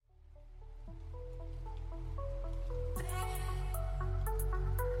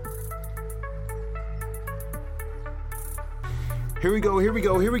Here we go.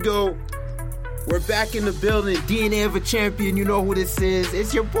 We're back in the building. DNA of a champion. You know who this is.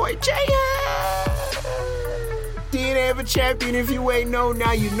 It's your boy, Jaya. DNA of a champion. If you ain't know,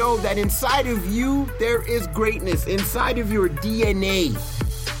 now you know that inside of you, there is greatness. Inside of your DNA,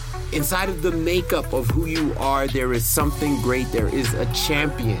 inside of the makeup of who you are, there is something great. There is a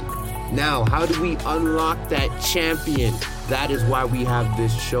champion. Now, how do we unlock that champion? That is why we have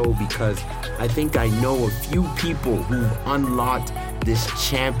this show, because I think I know a few people who've unlocked this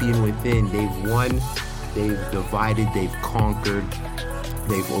champion within. They've won, they've divided, they've conquered,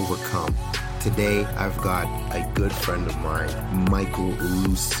 they've overcome. Today, I've got a good friend of mine, Michael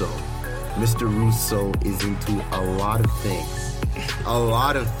Russo. Mr. Russo is into a lot of things. A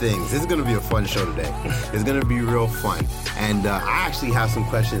lot of things. This is going to be a fun show today. It's going to be real fun. And I actually have some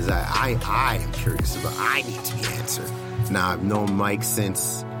questions that I am curious about. I need to be answered. Now, I've known Mike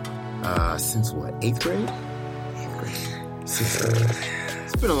since what, 8th grade? 8th grade.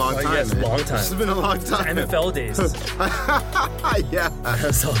 It's been a long time, yes, man. Long time. It's been a long time. MFL days. Yeah.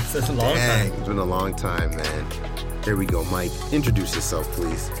 So it's a long time. It's been a long time, man. Here we go, Mike. Introduce yourself,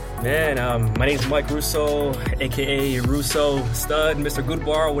 please. Man, my name's Mike Russo, a.k.a. Russo Stud, Mr.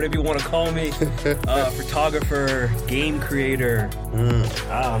 Goodbar, whatever you want to call me. Photographer, game creator,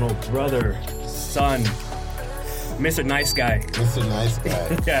 I don't know, brother, son, Mr. Nice Guy. Mr. Nice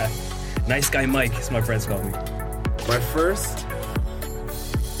Guy. Yeah, Nice Guy Mike, as my friends call me.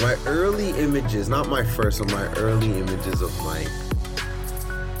 My early images, not my first, but my early images of Mike.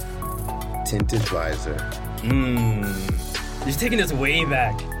 Tinted visor. You're taking this way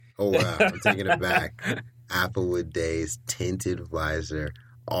back. Oh, wow. I'm taking it back. Applewood days, tinted visor,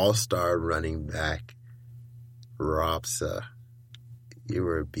 all-star running back, Ropsa. You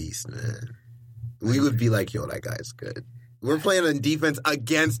were a beast, man. We would be like, yo, that guy's good. We're playing on defense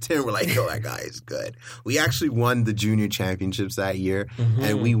against him. We're like, yo, that guy is good. We actually won the junior championships that year,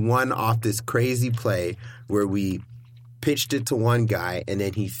 and we won off this crazy play where we pitched it to one guy, and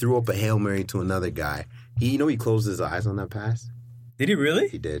then he threw up a Hail Mary to another guy. He closed his eyes on that pass. Did he really?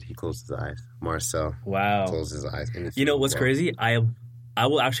 He did. He closed his eyes. Marcel. Wow. Closed his eyes. You know what's crazy? I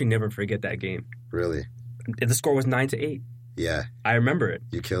will actually never forget that game. Really? The score was 9-8. Yeah. I remember it.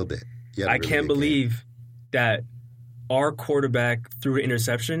 You killed it. I can't believe that our quarterback threw an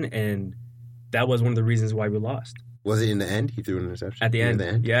interception, and that was one of the reasons why we lost. Was it in the end? He threw an interception? At the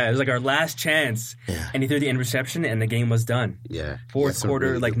end? Yeah, it was like our last chance. Yeah. And he threw the interception, and the game was done. Yeah. Fourth quarter,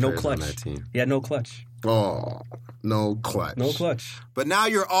 really like no clutch. On that team. Yeah, no clutch. Oh, no clutch. No clutch. But now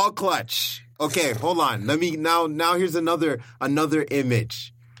you're all clutch. Okay, hold on. Let me now here's another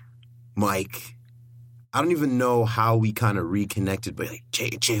image. Mike, I don't even know how we kind of reconnected, but like,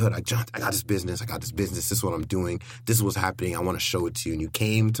 Jay Hood, I got this business. This is what I'm doing. This is what's happening. I want to show it to you. And you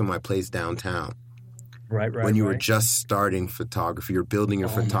came to my place downtown. Right. When you were just starting photography. You're building your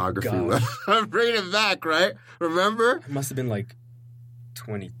photography. I'm bringing it back, right? Remember? It must have been like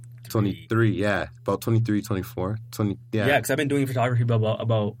 23, yeah. About 23, 24. 20, yeah. Yeah, because I've been doing photography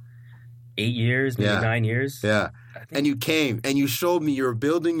about 8 years, maybe 9 years. Yeah. And you came and you showed me you were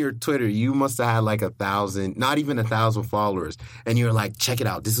building your Twitter. You must have had like 1,000, not even 1,000 followers. And you were like, check it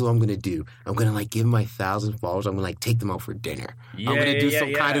out. This is what I'm going to do. I'm going to like give my 1,000 followers. I'm going to like take them out for dinner. I'm going to do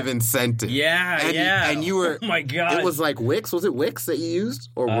some kind of incentive. And you were, oh my God. It was like Wix. Was it Wix that you used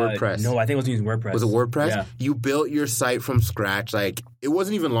or WordPress? No, I think I was using WordPress. Was it WordPress? Yeah. You built your site from scratch. Like it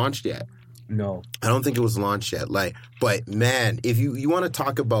wasn't even launched yet. No. I don't think it was launched yet. Like, but man, if you want to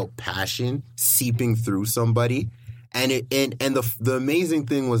talk about passion seeping through somebody, and the amazing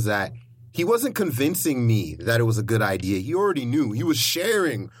thing was that he wasn't convincing me that it was a good idea. He already knew. He was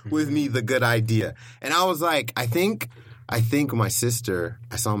sharing with me the good idea. And I was like, I think I saw my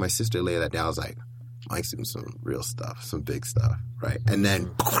sister lay that down. I was like, Mike's doing some real stuff, some big stuff, right? And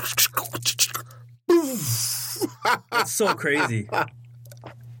then It's so crazy.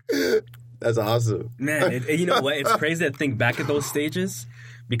 That's awesome. Man, you know what? It's crazy to think back at those stages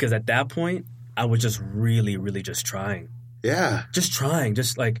because at that point, I was just really, really just trying. Yeah. Just trying.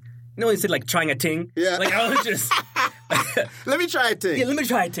 Just like, you know when you said like trying a ting? Yeah. Like I was just... Let me try a ting. Yeah, let me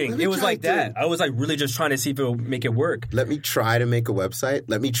try a ting. It was like that. I was like really just trying to see if it would make it work. Let me try to make a website.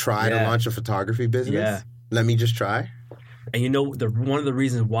 Let me try to launch a photography business. Yeah. Let me just try. And you know, one of the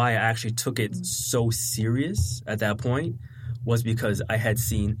reasons why I actually took it so serious at that point was because I had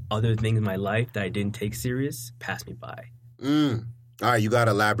seen other things in my life that I didn't take serious pass me by. All right, you got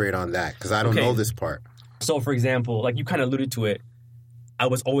to elaborate on that because I don't know this part. So, for example, like you kind of alluded to it, I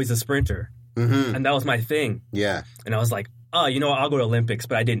was always a sprinter. Mm-hmm. And that was my thing. Yeah. And I was like, oh, you know what? I'll go to Olympics,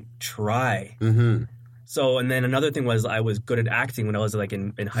 but I didn't try. Mm-hmm. So, and then another thing was I was good at acting when I was like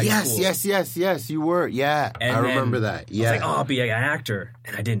in high school. Yes, you were. Yeah, And I remember that. Yeah. I was like, oh, I'll be an actor.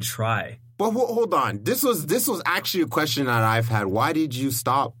 And I didn't try. But hold on. This was actually a question that I've had. Why did you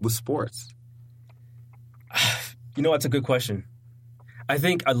stop with sports? You know, that's a good question. I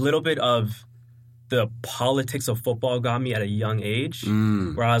think a little bit of the politics of football got me at a young age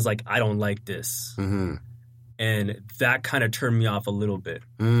where I was like, I don't like this. Mm-hmm. And that kind of turned me off a little bit.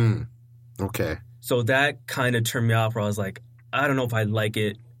 Okay. So that kind of turned me off where I was like, I don't know if I like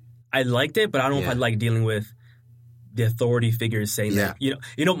it. I liked it, but I don't know if I like dealing with the authority figures saying that. You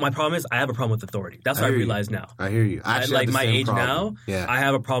know, my problem is I have a problem with authority. That's what I realize now. I hear you. I like my age problem. now, I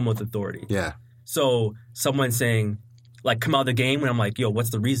have a problem with authority. Yeah. So someone saying, like, come out of the game, and I'm like, yo,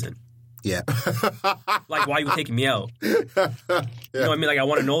 what's the reason? Yeah. Like, why are you taking me out? You know what I mean? Like, I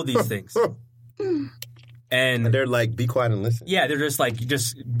want to know these things. And they're like, be quiet and listen. Yeah, they're just like,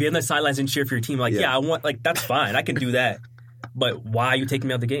 just be on the sidelines and cheer for your team. Like, I want, like, that's fine. I can do that. But why are you taking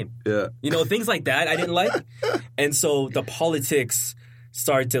me out of the game? Yeah. You know, things like that I didn't like. And so the politics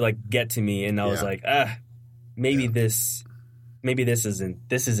started to, like, get to me. And I was like, maybe this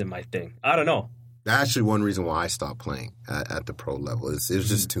isn't my thing. I don't know. That's actually one reason why I stopped playing at the pro level. It was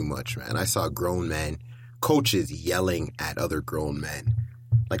just too much, man. I saw grown men, coaches yelling at other grown men.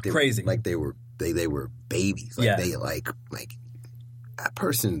 Like they crazy. Like they were babies. Like they like that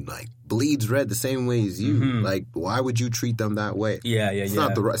person like bleeds red the same way as you. Like, why would you treat them that way?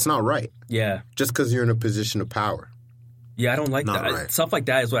 It's not right. Yeah. Just because you're in a position of power. Yeah, I don't like that. Right. Stuff like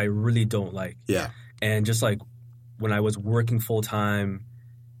that is what I really don't like. Yeah. And just like when I was working full time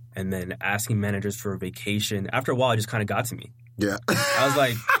and then asking managers for a vacation, after a while it just kind of got to me. Yeah. I was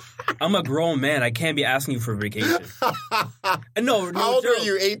like, I'm a grown man. I can't be asking you for a vacation. No, how old are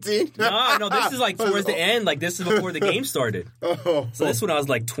you? 18? No, this is like towards the end. Like, this is before the game started. So this is when I was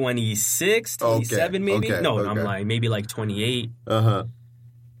like 26, 27 maybe. I'm lying. Maybe like 28. I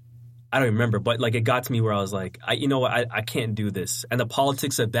don't remember. But like it got to me where I was like, I can't do this. And the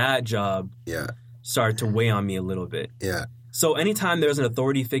politics of that job started to weigh on me a little bit. Yeah. So anytime there's an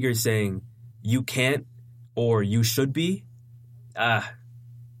authority figure saying you can't or you should be,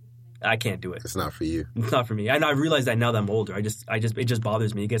 I can't do it. It's not for you. It's not for me. And I realize that now that I'm older. It just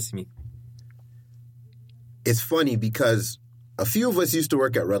bothers me. It gets to me. It's funny because a few of us used to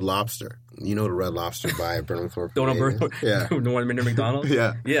work at Red Lobster. You know the Red Lobster by Burnhamthorpe. The one near McDonald's?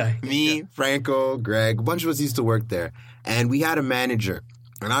 Yeah. Yeah. Me, Franco, Greg, a bunch of us used to work there. And we had a manager.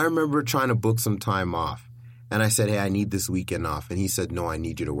 And I remember trying to book some time off. And I said, hey, I need this weekend off. And he said, no, I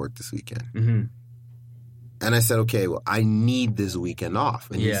need you to work this weekend. Mm-hmm. And I said, okay, well, I need this weekend off.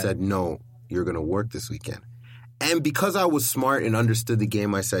 And he said, no, you're going to work this weekend. And because I was smart and understood the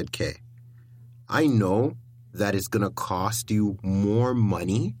game, I said, okay, I know that it's going to cost you more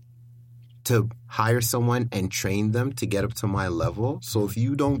money to hire someone and train them to get up to my level. So if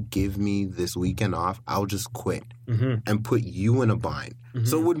you don't give me this weekend off, I'll just quit and put you in a bind.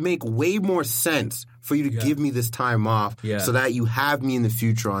 So it would make way more sense for you to give me this time off so that you have me in the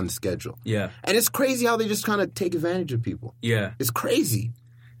future on the schedule. Yeah. And it's crazy how they just kind of take advantage of people. Yeah. It's crazy.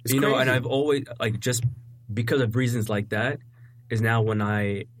 It's crazy. And I've always, like, just because of reasons like that, is now when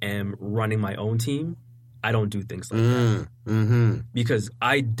I am running my own team, I don't do things like that. Mm-hmm. Because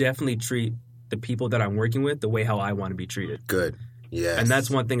I definitely treat the people that I'm working with the way how I want to be treated. Good. Yes. And that's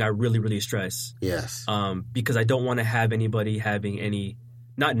one thing I really, really stress. Yes. Because I don't want to have anybody having any,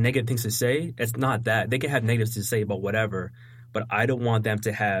 not negative things to say. It's not that. They can have negatives to say about whatever, but I don't want them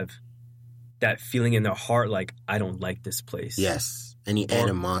to have that feeling in their heart like, I don't like this place. Yes. Any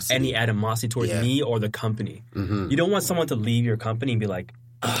animosity. Any animosity towards me or the company. Mm-hmm. You don't want someone to leave your company and be like,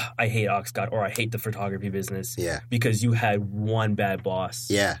 I hate Oxcott or I hate the photography business because you had one bad boss.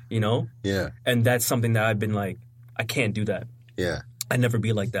 Yeah. You know? Yeah. And that's something that I've been like, I can't do that. Yeah. I'd never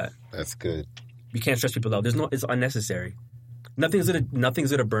be like that. That's good. You can't stress people out. It's unnecessary. Nothing's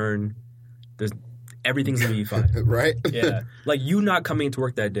gonna burn. Everything's gonna be fine. Right? Yeah. Like you not coming to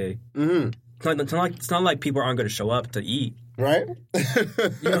work that day. Mm-hmm. It's not like people aren't gonna show up to eat. Right?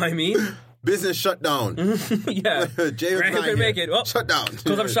 You know what I mean? Business shut down. Yeah. Jay couldn't make it. Oh, shut down.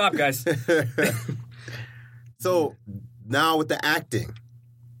 Close up shop, guys. So now with the acting.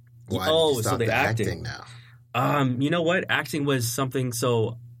 Why did you stop the acting now? You know what? Acting was something.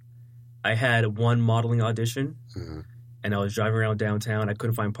 So I had one modeling audition, and I was driving around downtown. I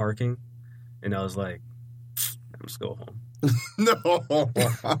couldn't find parking, and I was like, "I'm just go home." No.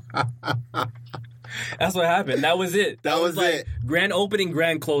 That's what happened. That was it. That was like it. Grand opening,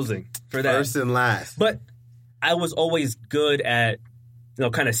 grand closing for that. First and last. But I was always good at,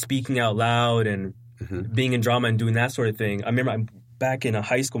 kind of speaking out loud and being in drama and doing that sort of thing. I remember back in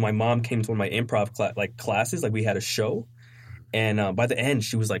high school, my mom came to one of my improv classes. Like we had a show, and by the end,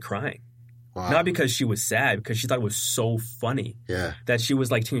 she was like crying. Wow. Not because she was sad, because she thought it was so funny. Yeah. That she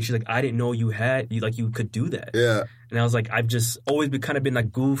was like, she's like, I didn't know you could do that. Yeah. And I was like, I've just always been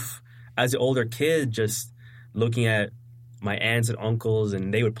like goof as an older kid, just looking at my aunts and uncles,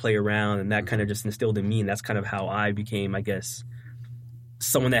 and they would play around, and that kind of just instilled in me, and that's kind of how I became, I guess,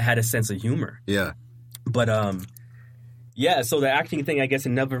 someone that had a sense of humor. Yeah. But yeah, so the acting thing, I guess,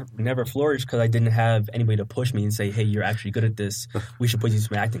 it never flourished because I didn't have anybody to push me and say, hey, you're actually good at this. We should put you in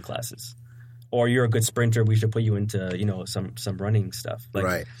some acting classes. Or you're a good sprinter. We should put you into, some running stuff. Like,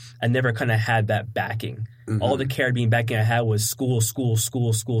 right. I never kind of had that backing. Mm-hmm. All the carabine backing I had was school,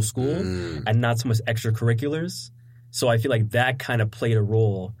 and not so much extracurriculars. So I feel like that kind of played a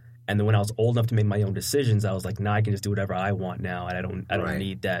role. And then when I was old enough to make my own decisions, I was like, nah, I can just do whatever I want now, and I don't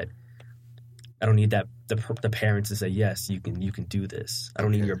need that. I don't need that the parents to say, yes, you can do this. I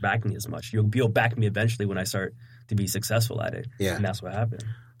don't need your backing as much. You'll back me eventually when I start to be successful at it. Yeah. And that's what happened.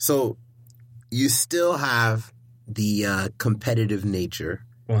 So you still have the competitive nature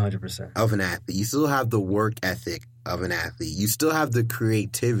 100% of an athlete. You still have the work ethic of an athlete. You still have the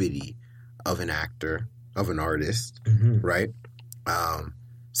creativity of an actor, of an artist, right?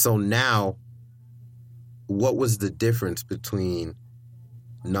 So now, what was the difference between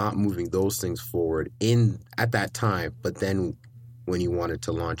not moving those things forward at that time, but then when you wanted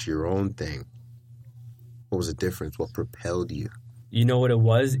to launch your own thing? What was the difference? What propelled you? You know what it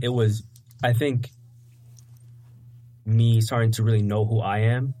was? It was, I think, me starting to really know who I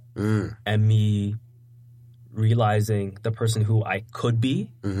am and me realizing the person who I could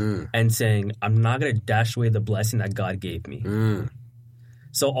be and saying, I'm not going to dash away the blessing that God gave me.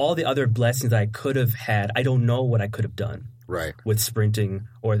 So all the other blessings that I could have had, I don't know what I could have done. Right. With sprinting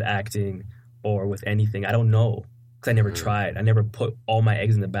or with acting or with anything. I don't know because I never tried. I never put all my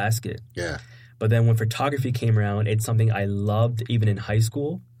eggs in the basket. Yeah. But then when photography came around, it's something I loved even in high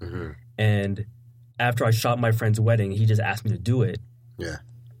school. And after I shot my friend's wedding, he just asked me to do it. Yeah.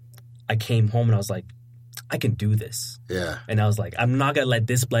 I came home and I was like, I can do this. Yeah. And I was like, I'm not going to let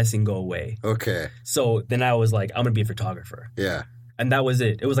this blessing go away. Okay. So then I was like, I'm going to be a photographer. Yeah. And that was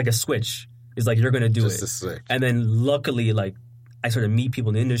it. It was like a switch. It's like, you're going to do just it. A switch. And then luckily, like, I started to meet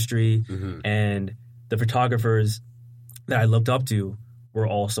people in the industry and the photographers that I looked up to were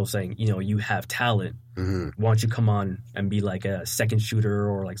also saying, you have talent. Why don't you come on and be like a second shooter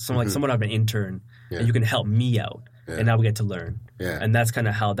or like somewhat of an intern and you can help me out. Yeah. And now we get to learn. Yeah. And that's kind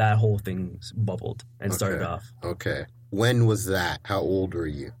of how that whole thing bubbled and started off. Okay. When was that? How old were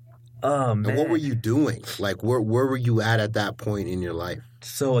you? Oh, man. And what were you doing? Like, where were you at that point in your life?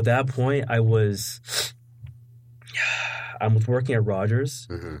 So at that point, I was working at Rogers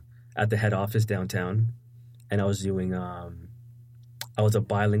at the head office downtown, and I was doing I was a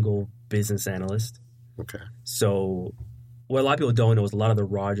bilingual business analyst. Okay. So what a lot of people don't know is a lot of the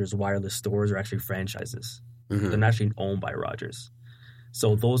Rogers wireless stores are actually franchises. They're not actually owned by Rogers.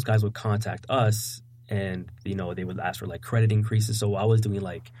 So those guys would contact us and, they would ask for like credit increases. So I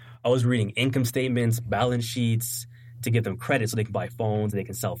was reading income statements, balance sheets to give them credit so they can buy phones and they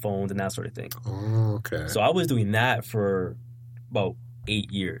can sell phones and that sort of thing. Oh, okay. So I was doing that for about 8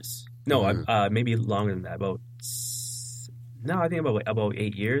 years. No, maybe longer than that. I think about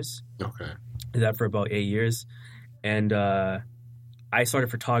 8 years. Okay. Did that for about 8 years. And I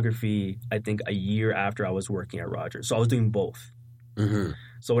started photography, I think, a year after I was working at Rogers. So I was doing both.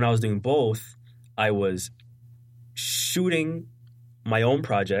 So when I was doing both, I was shooting my own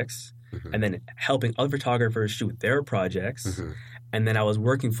projects and then helping other photographers shoot their projects. And then I was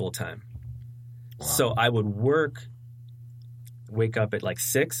working full time. Wow. So I would wake up at like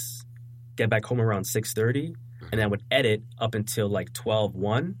 6, get back home around 6:30, and then I would edit up until like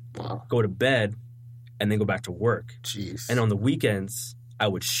 12:01, go to bed, and then go back to work. Jeez. And on the weekends, I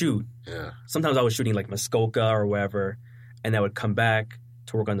would shoot. Yeah. Sometimes I was shooting like Muskoka or wherever, and I would come back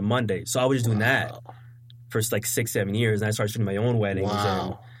to work on the Monday. So I was just doing that for like 6-7 years, and I started shooting my own weddings. Wow.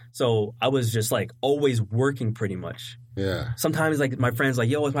 And so I was just like always working pretty much. Yeah. Sometimes like my friends like,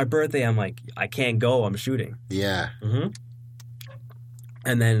 yo, it's my birthday. I'm like, I can't go. I'm shooting. Yeah.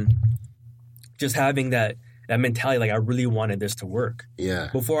 And then just having that mentality, like I really wanted this to work. Yeah.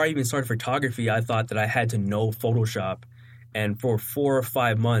 Before I even started photography, I thought that I had to know Photoshop. And for 4 or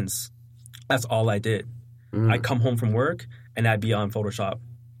 5 months, that's all I did. I'd come home from work and I'd be on Photoshop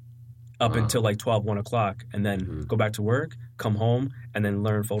up until like 12, 1 o'clock, and then go back to work, come home, and then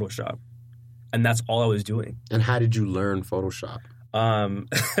learn Photoshop. And that's all I was doing. And how did you learn Photoshop? I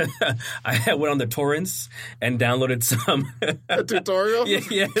went on the torrents and downloaded some A tutorial?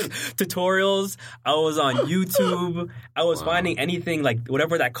 yeah, tutorials. I was on YouTube. I was finding anything like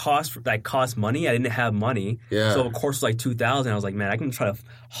whatever that cost money. I didn't have money, so of course it was like $2,000. I was like, man, I can try to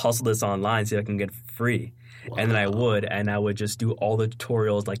hustle this online, see if I can get free. And then I would just do all the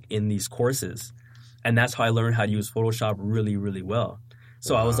tutorials like in these courses, and that's how I learned how to use Photoshop really, really well.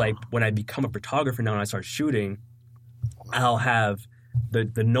 So I was like, when I become a photographer now and I start shooting, I'll have the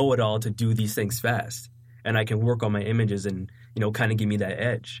know-it-all to do these things fast. And I can work on my images and, kind of give me that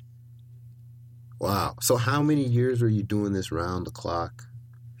edge. Wow. So how many years were you doing this round the clock?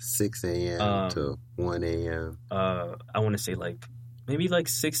 6 a.m. to 1 a.m.? I want to say maybe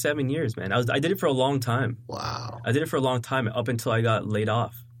 6-7 years, man. I did it for a long time. Wow. I did it for a long time up until I got laid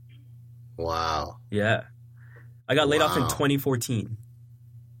off. Wow. Yeah. I got laid off in 2014.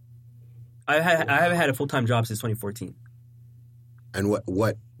 I haven't had a full-time job since 2014. And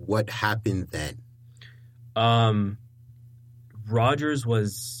what happened then? Rogers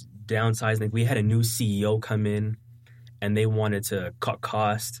was downsizing. We had a new CEO come in, and they wanted to cut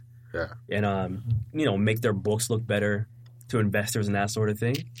cost, and make their books look better to investors and that sort of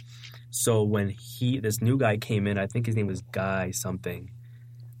thing. So when this new guy came in, I think his name was Guy something.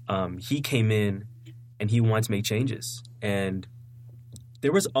 He came in, and he wanted to make changes, and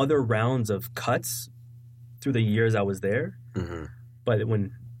there was other rounds of cuts through the years I was there. Mm-hmm. But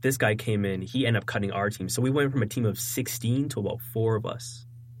when this guy came in, he ended up cutting our team. So we went from a team of 16 to about 4 of us.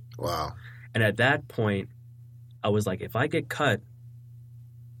 Wow. And at that point, I was like, if I get cut,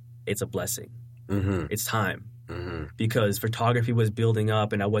 it's a blessing. Mm-hmm. It's time. Mm-hmm. Because photography was building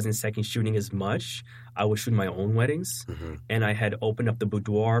up and I wasn't second shooting as much. I was shooting my own weddings. Mm-hmm. And I had opened up the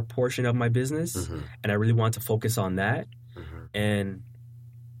boudoir portion of my business. Mm-hmm. And I really wanted to focus on that. Mm-hmm. And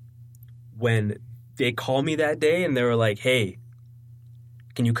when they called me that day and they were like, hey,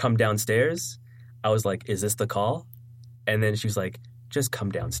 can you come downstairs? I was like, is this the call? And then she was like, just come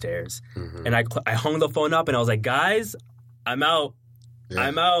downstairs. Mm-hmm. And I hung the phone up and I was like, guys, I'm out. Yeah.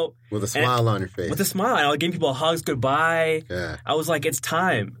 I'm out. With a smile on your face. With a smile. And I was giving people hugs, goodbye. Yeah. I was like, it's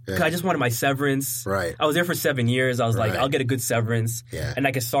time. Because I just wanted my severance. Right. I was there for 7 years. I was like, I'll get a good severance. Yeah. And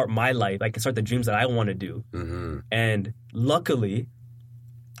I can start my life. I can start the dreams that I want to do. Mm-hmm. And luckily,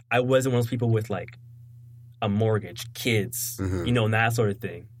 I wasn't one of those people with a mortgage, kids, Mm-hmm. and that sort of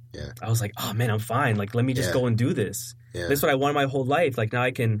thing. Yeah. I was like, oh man, I'm fine. Let me just go and do this. Yeah. This is what I wanted my whole life. Now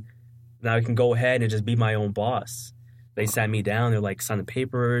I can go ahead and just be my own boss. They sat me down. They're like, sign the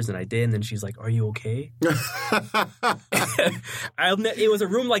papers, and I did. And then she's like, are you okay? It was a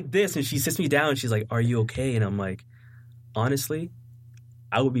room like this, and she sits me down. And she's like, are you okay? And I'm like, honestly,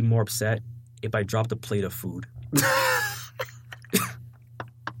 I would be more upset if I dropped a plate of food.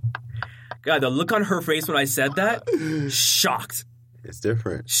 God, the look on her face when I said that, shocked. It's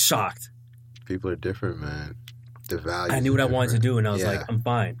different. Shocked. People are different, man. The values. I knew what I wanted to do, and I was Yeah. like, I'm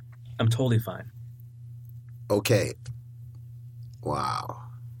fine. I'm totally fine. Okay. Wow.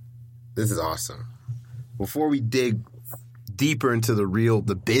 This is awesome. Before we dig deeper into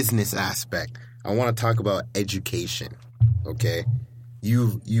the business aspect, I want to talk about education. Okay?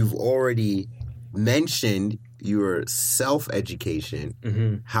 You've already mentioned your self-education.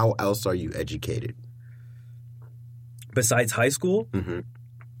 Mm-hmm. How else are you educated? Besides high school, Mm-hmm.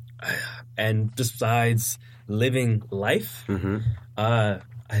 and just besides living life, Mm-hmm.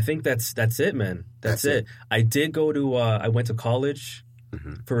 I think that's it, man. That's That's it. I did go to I went to college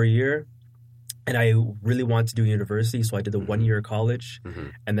Mm-hmm. for a year, and I really wanted to do university, so I did the 1 year of college, Mm-hmm.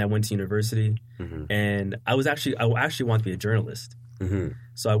 and then I went to university. Mm-hmm. And I actually wanted to be a journalist. Mm-hmm.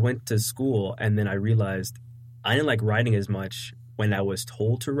 So I went to school, and then I realized I didn't like writing as much when I was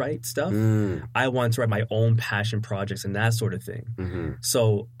told to write stuff. Mm-hmm. I wanted to write my own passion projects and that sort of thing. Mm-hmm.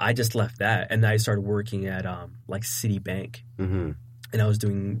 So I just left that, and then I started working at Citibank, Mm-hmm. and I was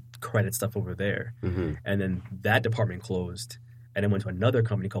doing credit stuff over there. Mm-hmm. And then that department closed, and I went to another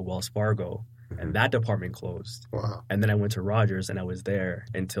company called Wells Fargo, and that department closed. Wow. And then I went to Rogers, and I was there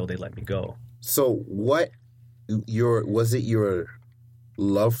until they let me go. So was it your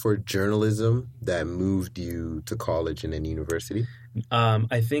love for journalism that moved you to college and then university?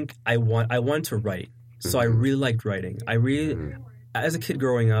 I think I wanted to write, so I really liked writing. As a kid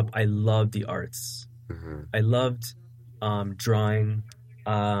growing up, I loved the arts. Mm-hmm. I loved drawing.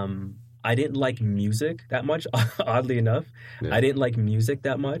 I didn't like music that much, oddly enough. Yeah. I didn't like music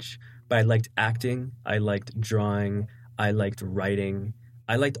that much, but I liked acting. I liked drawing. I liked writing.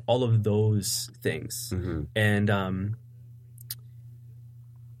 I liked all of those things. Mm-hmm. And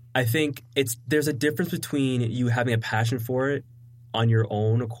I think there's a difference between you having a passion for it on your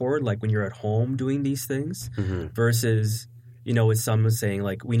own accord, like when you're at home doing these things, Mm-hmm. versus you know, with someone saying,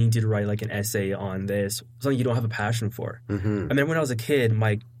 like, we need you to write, like, an essay on this, something you don't have a passion for. Mm-hmm. I mean, when I was a kid,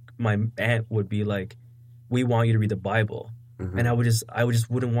 my aunt would be like, we want you to read the Bible. Mm-hmm. And I would just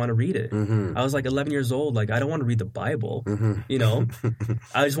wouldn't want to read it. Mm-hmm. I was like 11 years old. Like, I don't want to read the Bible, Mm-hmm. you know?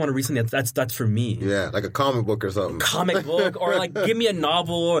 I just want to read something that's for me. Yeah, like a comic book or something. Comic book, or like give me a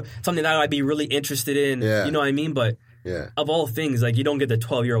novel or something that I'd be really interested in. Yeah. You know what I mean? But Yeah. of all things, like, you don't get the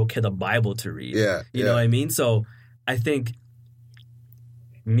 12-year-old kid a Bible to read. Yeah. You know what I mean? So I think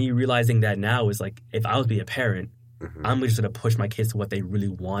me realizing that now is like, if I was be a parent, Mm-hmm. I'm just going to push my kids to what they really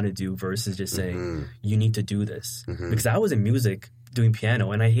want to do versus just saying, Mm-hmm. you need to do this. Mhm. Because I was in music doing piano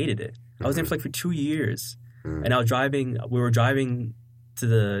and I hated it. I was in Mm-hmm. for 2 years. Mhm. And we were driving to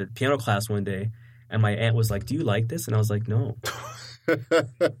the piano class one day and my aunt was like, do you like this? And I was like, no.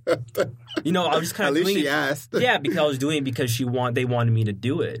 You know, I was just kind At of least doing she it. asked. Yeah, because I was doing it because they wanted me to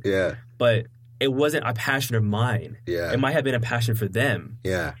do it. Yeah. But it wasn't a passion of mine. Yeah. It might have been a passion for them,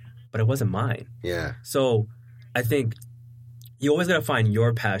 Yeah. but it wasn't mine. Yeah. So I think you always got to find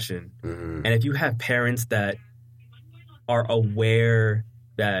your passion. Mm-hmm. And if you have parents that are aware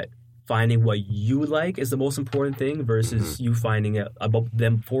that finding what you like is the most important thing versus you finding it about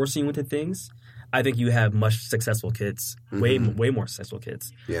them forcing you into things, I think you have much successful kids, way more successful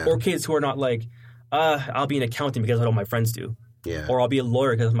kids. Yeah. Or kids who are not like, I'll be an accountant because that's what my friends do. Yeah. Or I'll be a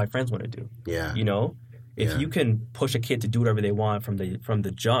lawyer because my friends want to do. Yeah. You know? If Yeah. you can push a kid to do whatever they want from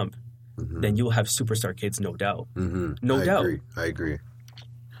the jump, then you'll have superstar kids, no doubt. Mm-hmm. No doubt. I agree.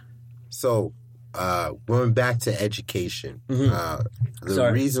 So, going back to education, the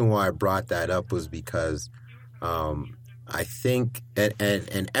Sorry. reason why I brought that up was because I think,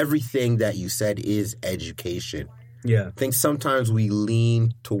 and everything that you said is education. Yeah. I think sometimes we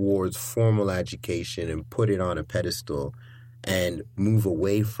lean towards formal education and put it on a pedestal and move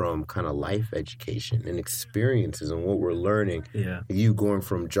away from kind of life education and experiences and what we're learning. Yeah. You going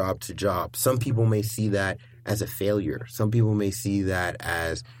from job to job. Some people may see that as a failure. Some people may see that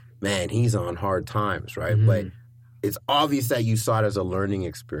as, man, he's on hard times, right? Mm-hmm. But it's obvious that you saw it as a learning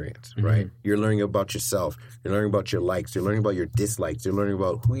experience, right? You're learning about yourself. You're learning about your likes. You're learning about your dislikes. You're learning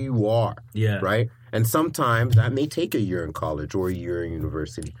about who you are, Yeah. right? And sometimes that may take a year in college or a year in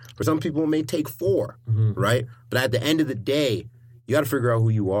university. For some people, it may take 4, right? But at the end of the day, you got to figure out who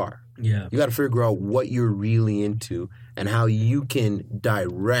you are. Yeah. You got to figure out what you're really into and how you can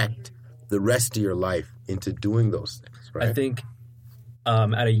direct the rest of your life into doing those things, right? I think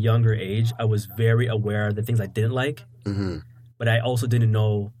at a younger age, I was very aware of the things I didn't like, but I also didn't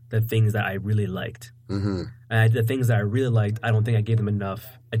know the things that I really liked. And the things that I really liked, I don't think I gave them enough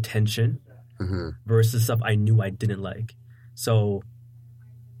attention versus stuff I knew I didn't like. So,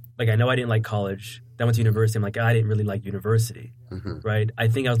 like, I know I didn't like college. Then I went to university. I'm like, I didn't really like university, right? I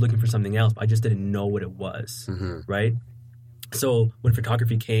think I was looking for something else, but I just didn't know what it was, right? So when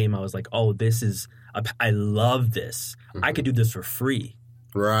photography came, I was like, oh, I love this. I could do this for free.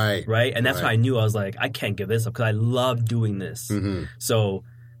 Right. Right? And that's why I knew. I was like, I can't give this up because I love doing this. So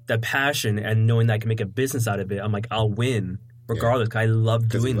the passion and knowing that I can make a business out of it, I'm like, I'll win regardless because I love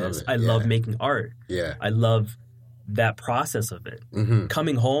doing love this. it. I love making art. Yeah. I love that process of it.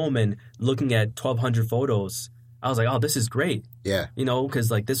 Coming home and looking at 1,200 photos, I was like, oh, this is great. Yeah. You know,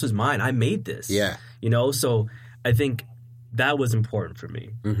 because like this was mine. I made this. Yeah. You know, so I think that was important for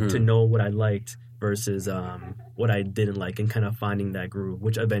me to know what I liked versus what I didn't like and kind of finding that groove,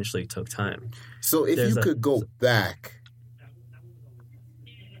 which eventually took time. So if you could go back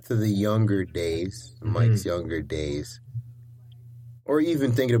to the younger days, Mike's younger days, or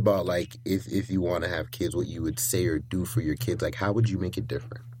even thinking about like if you want to have kids, what you would say or do for your kids, like how would you make it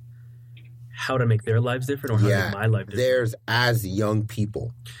different? How to make their lives different or how to make my life different? Theirs as young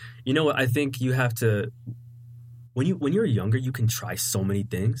people. You know what? I think you have to... When you're younger, you can try so many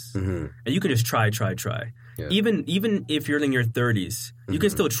things, and you can just try. Yeah. Even if you're in your 30s, you can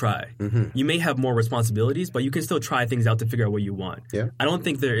still try. You may have more responsibilities, but you can still try things out to figure out what you want. Yeah. I don't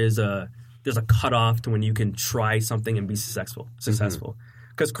think there's a cutoff to when you can try something and be successful.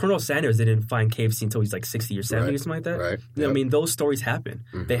 Because Colonel Sanders didn't find KFC until he's like 60 or 70 or something like that. Right. You know, I mean, those stories happen.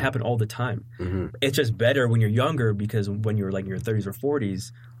 They happen all the time. It's just better when you're younger because when you're like in your 30s or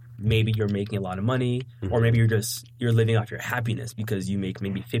 40s, maybe you're making a lot of money, or maybe you're living off your happiness because you make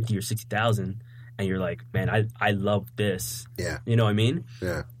maybe 50 or 60,000, and you're like, man, I love this. Yeah. You know what I mean?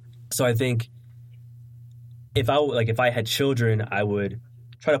 Yeah. So I think if I had children, I would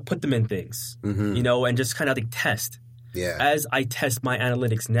try to put them in things, you know, and just kind of like test. Yeah. As I test my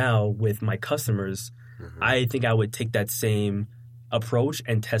analytics now with my customers, I think I would take that same approach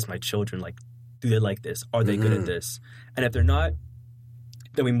and test my children. Like, do they like this? Are they good at this? And if they're not,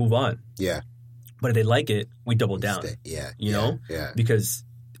 then we move on. Yeah. But if they like it, we double down. Yeah. You know? Yeah. Because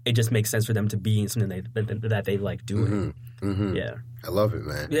it just makes sense for them to be in something that they like doing. Yeah. I love it,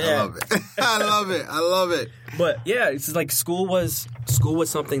 man. Yeah. I love it. I love it. But yeah, it's just like school was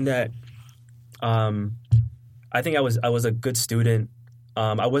something that I think I was a good student.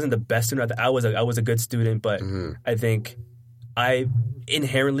 I wasn't the best student. I was a good student, but I think I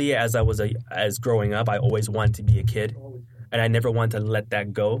inherently as growing up, I always wanted to be a kid. And I never wanted to let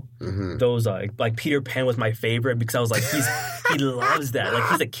that go. Those like Peter Pan was my favorite because I was like, he loves that. Like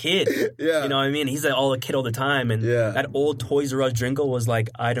he's a kid. Yeah. You know what I mean? He's a kid all the time. And that old Toys R Us jingle was like,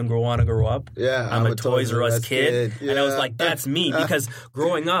 I don't want to grow up. Yeah. I'm a Toys R Us kid. Yeah. And I was like, that's me. Because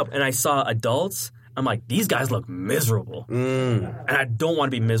growing up and I saw adults, I'm like, these guys look miserable. And I don't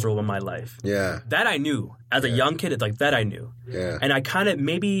want to be miserable in my life. Yeah. That I knew. As a young kid, it's like that I knew. Yeah. And I kind of,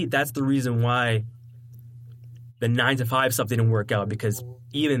 maybe that's the reason why the 9-to-5 stuff didn't work out, because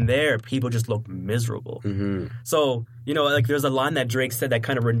even there, people just look miserable. So, you know, like there's a line that Drake said that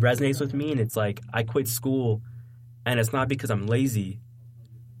kind of resonates with me, and it's like, I quit school, and it's not because I'm lazy.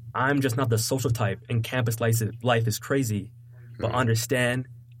 I'm just not the social type, and campus life is crazy. But understand,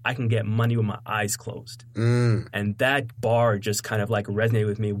 I can get money with my eyes closed. And that bar just kind of like resonated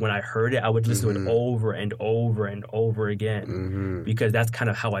with me. When I heard it, I would listen to it over and over and over again, because that's kind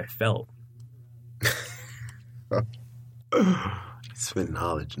of how I felt. Spit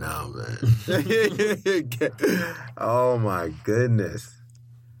knowledge now, man. Oh my goodness.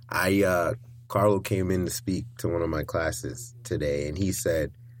 Carlo came in to speak to one of my classes today, and he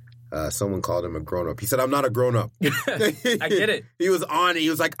said someone called him a grown-up. He said, I'm not a grown-up. I get it. He was on it. He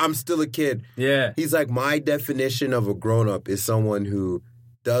was like, I'm still a kid. Yeah. He's like, my definition of a grown-up is someone who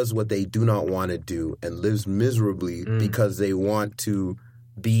does what they do not want to do and lives miserably because they want to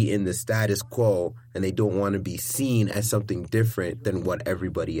be in the status quo and they don't want to be seen as something different than what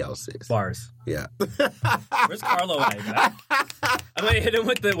everybody else is. Bars. Yeah. Where's Carlo at? I'm gonna hit him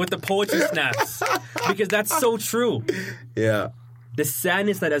with the poetry snaps, because that's so true. Yeah. The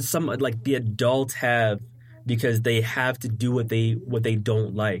sadness that as some like the adults have because they have to do what they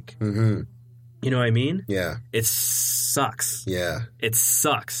don't like. You know what I mean? Yeah. It sucks. Yeah. It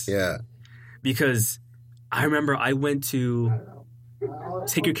sucks. Yeah. Because I remember I went to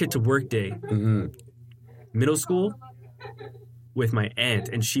Take Your Kid to Work Day, middle school, with my aunt,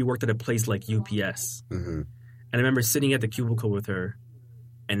 and she worked at a place like UPS. And I remember sitting at the cubicle with her,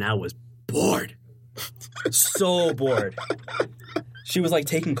 and I was bored. So bored. She was like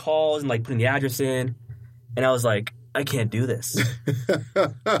taking calls and like putting the address in, and I was like, I can't do this.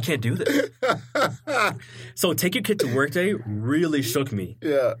 I can't do this. So Take Your Kid to Work Day really shook me.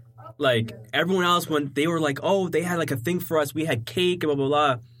 Yeah. Like, everyone else, when they were like, oh, they had like a thing for us, we had cake, and blah, blah,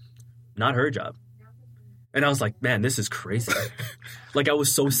 blah. Not her job. And I was like, man, this is crazy. Like, I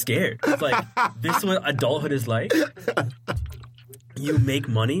was so scared. It's like, this is what adulthood is like. You make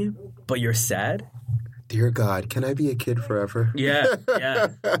money, but you're sad. Dear God, can I be a kid forever? Yeah, yeah.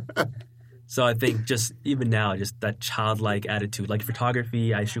 So I think just even now, just that childlike attitude. Like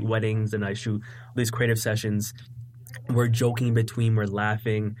photography, I shoot weddings and I shoot these creative sessions. We're joking in between, we're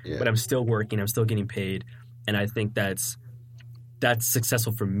laughing, but I'm still working, I'm still getting paid. And I think that's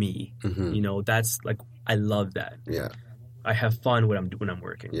successful for me. You know, that's like, I love that. Yeah. I have fun when I'm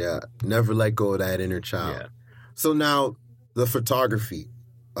working. Yeah. Never let go of that inner child. Yeah. So now the photography,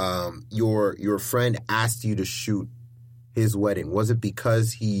 your friend asked you to shoot his wedding. Was it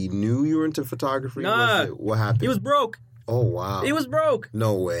because he knew you were into photography? Nah. What happened? He was broke. Oh, wow. He was broke.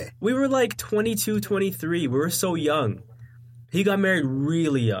 No way. We were like 22, 23. We were so young. He got married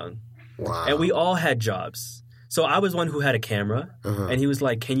really young. Wow. And we all had jobs. So I was one who had a camera, and he was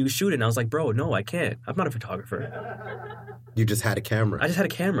like, can you shoot it? And I was like, bro, no, I can't. I'm not a photographer. You just had a camera. I just had a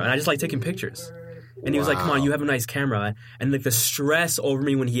camera, and I just like taking pictures. And he was like, come on, you have a nice camera. And like the stress over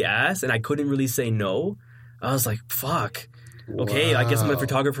me when he asked, and I couldn't really say no. I was like, fuck. Okay, I guess I'm a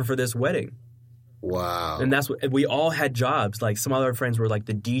photographer for this wedding. Wow. And that's what, we all had jobs. Like some other friends were like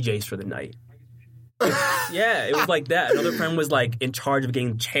the DJs for the night. Yeah, it was like that. Another friend was like in charge of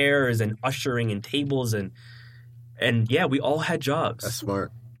getting chairs and ushering and tables and yeah, we all had jobs. That's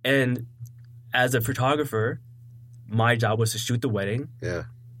smart. And as a photographer, my job was to shoot the wedding. Yeah.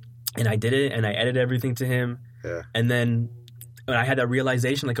 And I did it, and I edited everything to him. Yeah. And then when I had that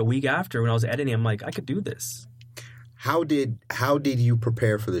realization like a week after when I was editing, I'm like, I could do this. How did you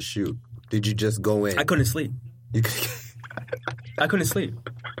prepare for the shoot? Did you just go in? I couldn't sleep. I couldn't sleep.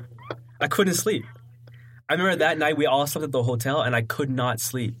 I couldn't sleep. I remember that night we all slept at the hotel, and I could not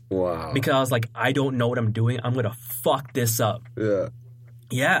sleep. Wow. Because I was like, I don't know what I'm doing. I'm going to fuck this up. Yeah.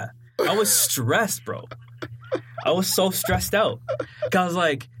 Yeah. I was stressed, bro. I was so stressed out. Because I was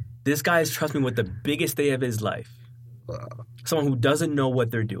like, This guy has trusted me with the biggest day of his life. Wow. Someone who doesn't know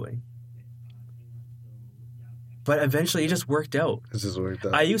what they're doing. But eventually, it just worked out. This just worked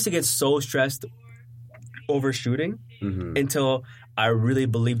out. I used to get so stressed over shooting until I really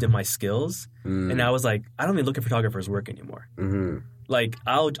believed in my skills. And I was like, I don't even look at photographers' work anymore. Like,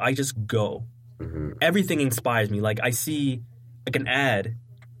 I just go. Everything inspires me. Like, I see like an ad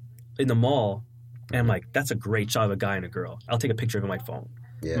in the mall, and I'm like, that's a great shot of a guy and a girl. I'll take a picture of it on my phone.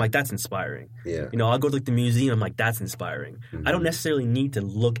 Yeah. I'm like, that's inspiring. Yeah. You know, I'll go to like the museum. I'm like, that's inspiring. I don't necessarily need to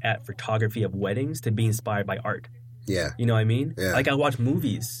look at photography of weddings to be inspired by art. Yeah. You know what I mean? Yeah. Like I watch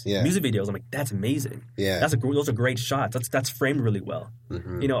movies, Yeah. music videos. I'm like, that's amazing. Yeah. Those are great shots. That's framed really well.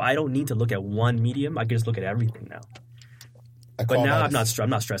 You know, I don't need to look at one medium. I can just look at everything now. But now I'm not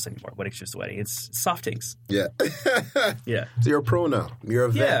stressed anymore. Wedding's just a wedding. It's soft takes. Yeah. Yeah. So you're a pro now. You're a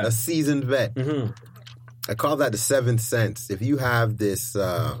vet, a seasoned vet. I call that the seventh sense. If you have this,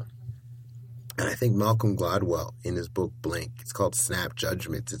 and I think Malcolm Gladwell in his book Blink, it's called Snap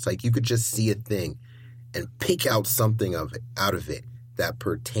Judgments. It's like you could just see a thing and pick out something out of it that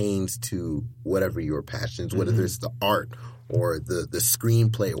pertains to whatever your passions, whether it's the art or the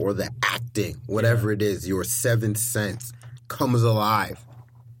screenplay or the acting, whatever it is, your seventh sense comes alive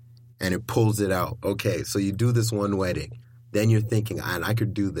and it pulls it out. Okay, so you do this one wedding. Then you're thinking, I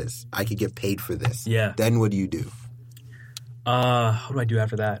could do this. I could get paid for this. Yeah. Then what do you do? What do I do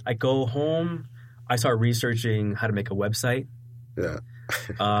after that? I go home. I start researching how to make a website. Yeah.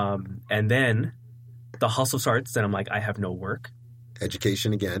 And then the hustle starts. Then I'm like, I have no work.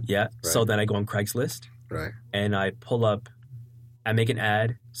 Education again. Yeah. Right. So then I go on Craigslist. Right. And I make an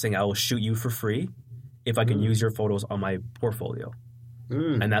ad saying I will shoot you for free if I can use your photos on my portfolio.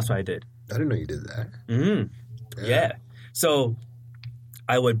 And that's what I did. I didn't know you did that. Yeah. So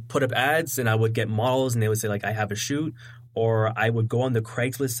I would put up ads and I would get models and they would say like, I have a shoot. Or I would go on the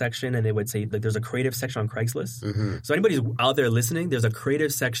Craigslist section and they would say like, there's a creative section on Craigslist. So anybody who's out there listening, there's a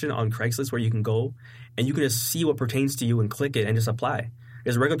creative section on Craigslist where you can go and you can just see what pertains to you and click it and just apply.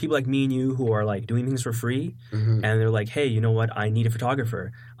 There's regular people like me and you who are like doing things for free and they're like, hey, you know what? I need a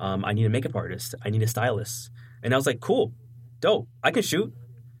photographer. I need a makeup artist. I need a stylist. And I was like, cool, dope. I can shoot.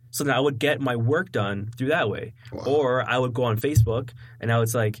 So then I would get my work done through that way. Wow. Or I would go on Facebook and I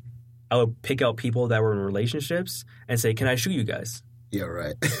would pick out people that were in relationships and say, can I shoot you guys? Yeah,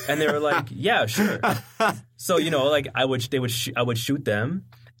 right. And they were like, yeah, sure. So, you know, like I would shoot them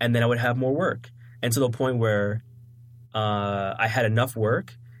and then I would have more work. And to the point where I had enough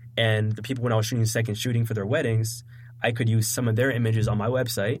work and the people when I was shooting second shooting for their weddings, I could use some of their images on my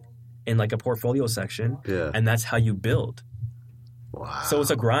website in like a portfolio section. Yeah. And that's how you build. Wow. So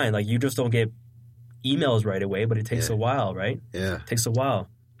it's a grind. Like you just don't get emails right away, but it takes a while, right? Yeah. It takes a while.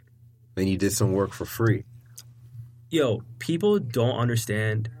 And you did some work for free. Yo, people don't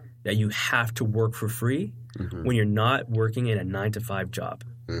understand that you have to work for free when you're not working in a 9-to-5 job.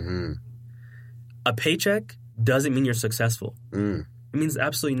 A paycheck doesn't mean you're successful. It means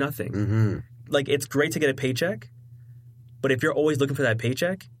absolutely nothing. Like, it's great to get a paycheck, but if you're always looking for that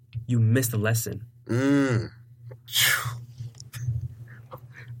paycheck, you miss the lesson.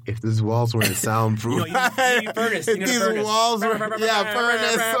 If these walls weren't soundproof. You need furnace. You need These a furnace. walls were, furnace.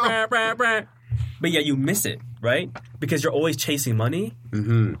 But yeah, you miss it, right? Because you're always chasing money.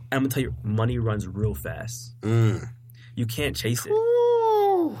 And I'm going to tell you, money runs real fast. You can't chase it.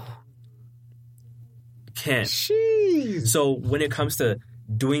 Ooh. You can't. Jeez. So when it comes to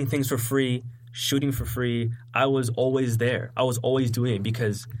doing things for free, shooting for free, I was always there. I was always doing it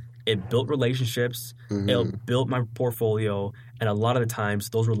because it built relationships. It built my portfolio. And a lot of the times,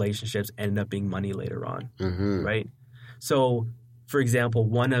 those relationships ended up being money later on, right? So, for example,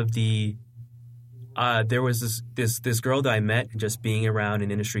 one of the there was this girl that I met just being around an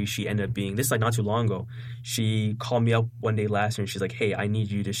industry. She ended up being, this is like not too long ago. She called me up one day last year and she's like, hey, I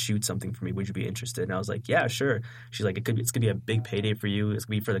need you to shoot something for me. Would you be interested? And I was like, yeah, sure. She's like, it's going to be a big payday for you. It's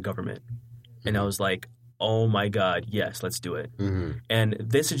going to be for the government. And I was like, oh my God, yes, let's do it. And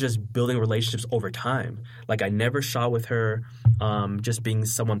this is just building relationships over time. Like I never shot with her, just being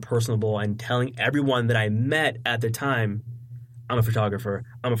someone personable and telling everyone that I met at the time, I'm a photographer,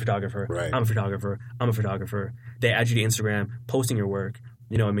 I'm a photographer, Right. I'm a photographer, I'm a photographer. They add you to Instagram, posting your work.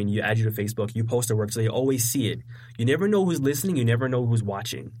 You know what I mean? You add you to Facebook, you post their work, so they always see it. You never know who's listening, you never know who's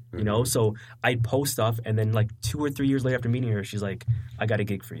watching, you know? So I'd post stuff, and then like 2 or 3 years later after meeting her, she's like, I got a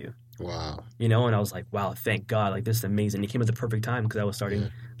gig for you. Wow. You know, and I was like, wow, thank God. Like, this is amazing. It came at the perfect time because I was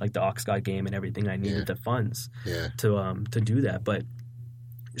starting, like, the Oxcod game and everything. I needed the funds to do that. But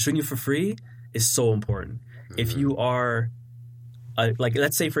shooting you for free is so important. If you are, like,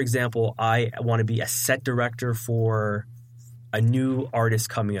 let's say, for example, I want to be a set director for a new artist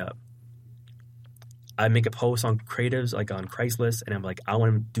coming up. I make a post on creatives, like on Craigslist, and I'm like, I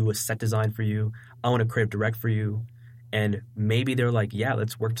want to do a set design for you. I want to create direct for you. And maybe they're like, yeah,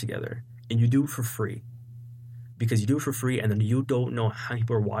 let's work together. And you do it for free. Because you do it for free, and then you don't know how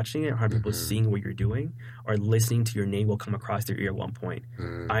people are watching it or how people are seeing what you're doing or listening to your name will come across their ear at one point.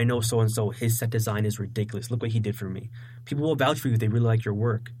 I know so-and-so, his set design is ridiculous. Look what he did for me. People will vouch for you if they really like your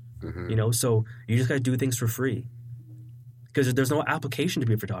work. You know, so you just got to do things for free. Because there's no application to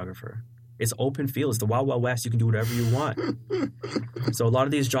be a photographer. It's open field. It's the Wild Wild West. You can do whatever you want. So a lot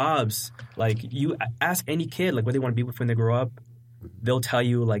of these jobs, like you ask any kid like what they want to be with when they grow up, they'll tell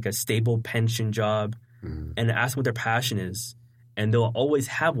you like a stable pension job and ask them what their passion is. And they'll always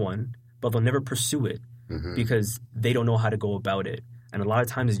have one, but they'll never pursue it because they don't know how to go about it. And a lot of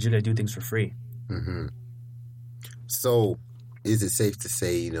times you just got to do things for free. So is it safe to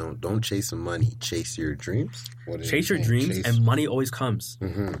say, you know, don't chase some money, chase your dreams? Chase your dreams and money always comes.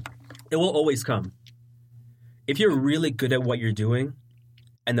 It will always come. If you're really good at what you're doing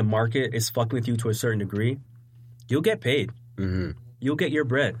and the market is fucking with you to a certain degree, you'll get paid. You'll get your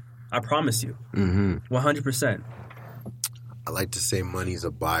bread. I promise you. 100%. I like to say money's a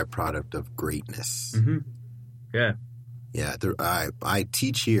byproduct of greatness. Yeah. Yeah. I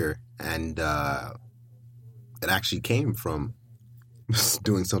teach here, and it actually came from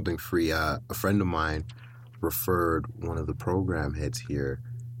doing something free. A friend of mine referred one of the program heads here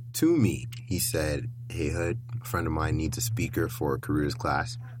to me. He said, hey, Hood, a friend of mine needs a speaker for a careers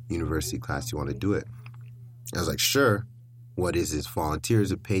class, university class. You want to do it? I was like, sure. What is it? Volunteer?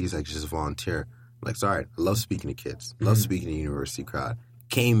 Is it paid? He's like, just volunteer. I'm like, sorry. I love speaking to kids. Love speaking to university crowd.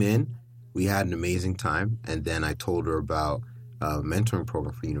 Came in. We had an amazing time. And then I told her about a mentoring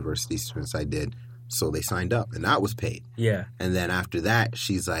program for university students I did. So they signed up. And that was paid. Yeah. And then after that,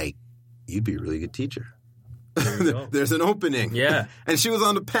 she's like, you'd be a really good teacher. There's an opening. Yeah. And she was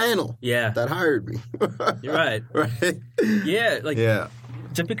on the panel. Yeah. That hired me. You're right. Right? Yeah. Like, yeah.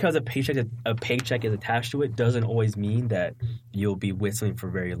 Just because a paycheck is attached to it doesn't always mean that you'll be whistling for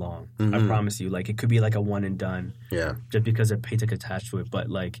very long. I promise you. Like, it could be like a one and done. Yeah. Just because a paycheck attached to it. But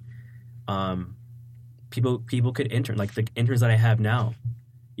like, people could intern. Like the interns that I have now.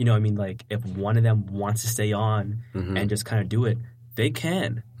 You know what I mean? Like, if one of them wants to stay on and just kind of do it, they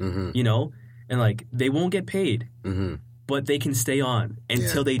can. You know? And like, they won't get paid. But they can stay on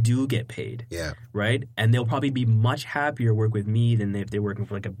until they do get paid. Yeah. Right? And they'll probably be much happier work with me than if they're working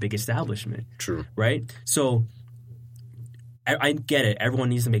for like a big establishment. True. Right? So I get it. Everyone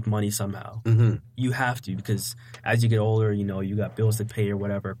needs to make money somehow. You have to, because as you get older, you know, you got bills to pay or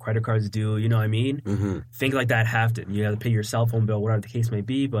whatever, credit cards due, you know what I mean? Things like that have to. You have to pay your cell phone bill, whatever the case may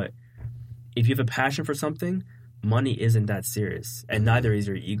be. But if you have a passion for something, money isn't that serious. And neither is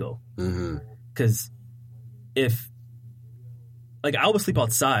your ego. Because if... Like, I would sleep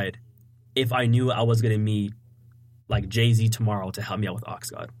outside if I knew I was going to meet, like, Jay-Z tomorrow to help me out with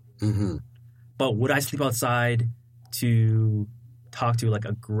Oxgod. But would I sleep outside to talk to, like,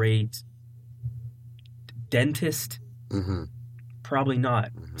 a great dentist? Probably not.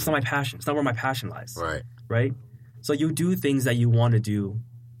 It's not my passion. It's not where my passion lies. Right? So you do things that you want to do,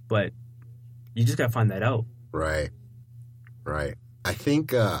 but you just got to find that out. Right. I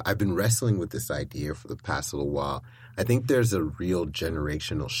think I've been wrestling with this idea for the past little while. I think there's a real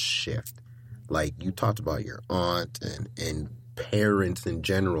generational shift. Like, you talked about your aunt and parents in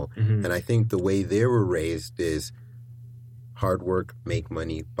general. And I think the way they were raised is hard work, make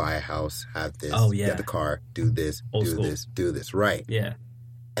money, buy a house, have this, get the car, do this, do this. Right. Yeah.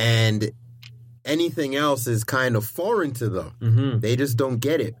 And anything else is kind of foreign to them. They just don't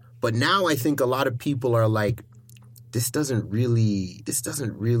get it. But now I think a lot of people are like, this doesn't really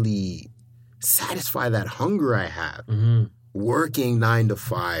satisfy that hunger I have. Working 9 to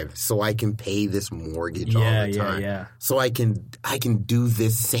 5 so I can pay this mortgage all the time. So I can do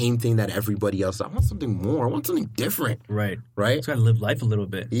this same thing that everybody else. I want something more. I want something different. Right? Just gotta live life a little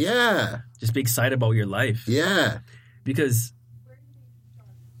bit. Yeah. Just be excited about your life. Yeah. Because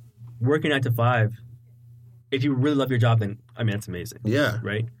working 9 to 5, if you really love your job, then I mean that's amazing. Yeah.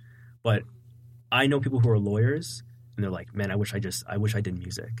 Right? But I know people who are lawyers. And they're like, man, I wish I did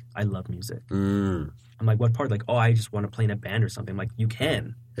music. I love music. I'm like, what part? Like, oh, I just want to play in a band or something. I'm like, you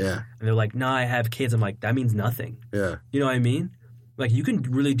can. Yeah. And they're like, nah, I have kids. I'm like, that means nothing. Yeah. You know what I mean? Like, you can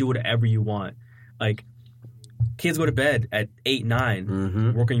really do whatever you want. Like, kids go to bed at 8,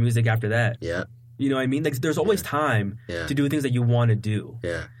 9, work on music after that. Yeah. You know what I mean? Like, there's always time to do things that you want to do.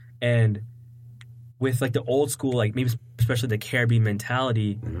 Yeah. And with like the old school, like maybe especially the Caribbean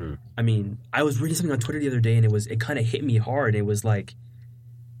mentality, I mean, I was reading something on Twitter the other day and it kind of hit me hard. It was like,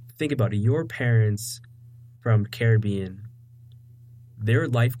 think about it. Your parents from Caribbean their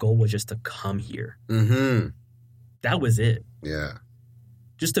life goal was just to come here. Mm-hmm. That was it. Yeah.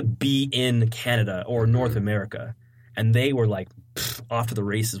 Just to be in Canada or North America. And they were like off to the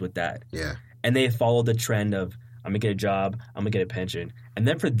races with that. Yeah. And they followed the trend of, I'm going to get a job, I'm going to get a pension. And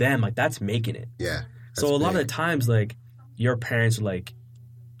then for them, like, that's making it. Yeah. So a lot of the times, like, your parents are like,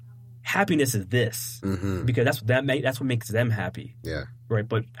 happiness is this. Mm-hmm. Because that's what makes them happy. Yeah. Right?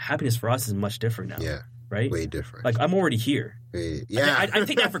 But happiness for us is much different now. Yeah. Right? Way different. Like, I'm already here. Yeah. I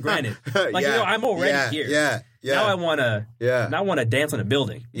take that for granted. Like, I'm already here. Yeah. Now I want to dance on a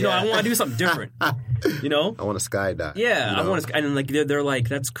building. You know, I want to do something different. You know? I want to skydive. Yeah. You know? I want to, and like, they're like,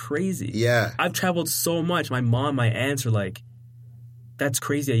 that's crazy. Yeah. I've traveled so much. My mom, my aunts are like, that's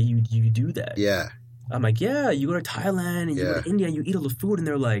crazy that you do that. Yeah. I'm like, yeah, you go to Thailand and you go to India and you eat all the food, and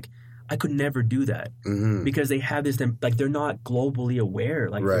they're like, I could never do that. Mm-hmm. Because they have this, like, they're not globally aware.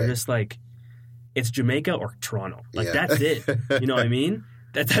 Like, they're just like, it's Jamaica or Toronto. Like, that's it. You know what I mean?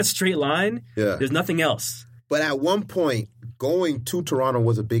 That straight line, there's nothing else. But at one point, going to Toronto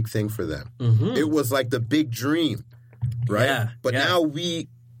was a big thing for them. Mm-hmm. It was like the big dream, right? Yeah, but now we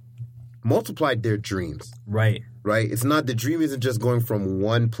multiplied their dreams. Right. Right? It's not, the dream isn't just going from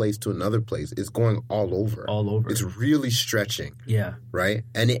one place to another place. It's going all over. All over. It's really stretching. Yeah. Right?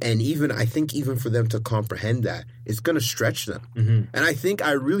 And even, I think even for them to comprehend that, it's going to stretch them. Mm-hmm. And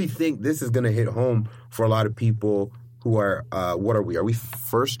I really think this is going to hit home for a lot of people who are, what are we? Are we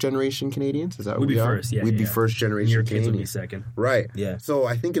first generation Canadians? Is that what we are? First, yeah. We'd be first generation Your Canadians. kids would be second. Right. Yeah. So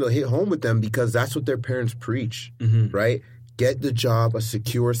I think it'll hit home with them because that's what their parents preach. Mm-hmm. Right? Get the job, a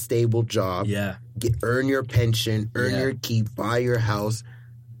secure, stable job. Yeah. Earn your pension, earn your keep, buy your house,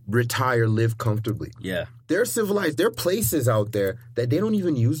 retire, live comfortably. Yeah. They're civilized. There are places out there that they don't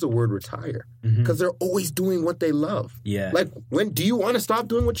even use the word retire because they're always doing what they love. Yeah. Like, do you want to stop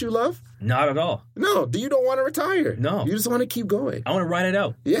doing what you love? Not at all. No. You don't want to retire. No. You just want to keep going. I want to ride it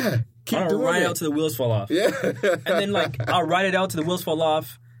out. Yeah. I want to ride it out till the wheels fall off. Yeah. And then, like, I'll ride it out till the wheels fall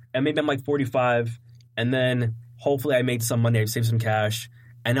off, and maybe I'm like 45, and then hopefully I make some money, I save some cash,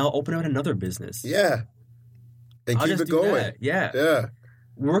 and I'll open up another business. Yeah. And I'll keep just it do going. that. Yeah. Yeah.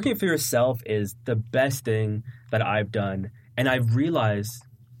 Working for yourself is the best thing that I've done. And I've realized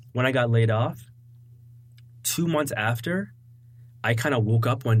when I got laid off, 2 months after, I kind of woke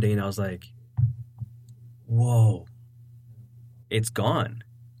up one day and I was like, whoa, it's gone.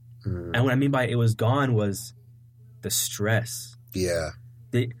 And what I mean by it was gone was the stress. Yeah.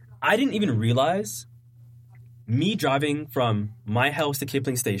 I didn't even realize me driving from my house to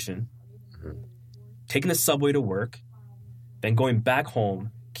Kipling Station, taking the subway to work, then going back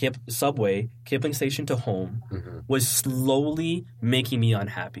home, subway, Kipling Station to home, was slowly making me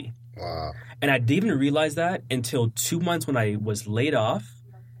unhappy. Wow. And I didn't even realize that until 2 months when I was laid off.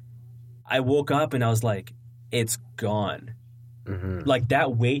 I woke up and I was like, it's gone. Like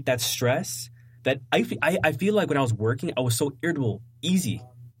that weight, that stress, that I feel like when I was working, I was so irritable, easy.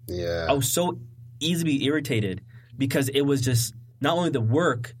 Yeah. I was so easily irritated because it was just not only the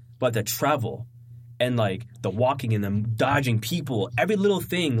work, but the travel. And, like, the walking and the dodging people, every little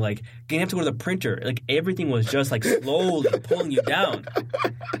thing, like, getting up to go to the printer, like, everything was just, like, slowly pulling you down.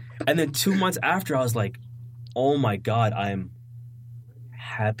 And then 2 months after, I was like, oh, my God, I'm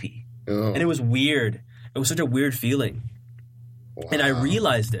happy. Oh. And it was weird. It was such a weird feeling. Wow. And I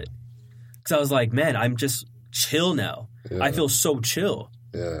realized it. Because I was like, man, I'm just chill now. Yeah. I feel so chill.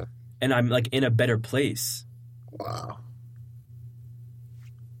 Yeah. And I'm, like, in a better place. Wow.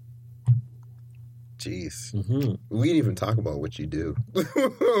 Jeez. We didn't even talk about what you do.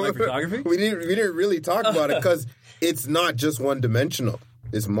 Like photography? We didn't really talk about it because it's not just one dimensional.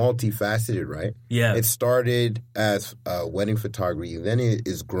 It's multifaceted, right? Yeah. It started as wedding photography, and then it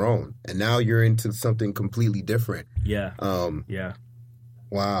is grown, and now you're into something completely different. Yeah. Yeah.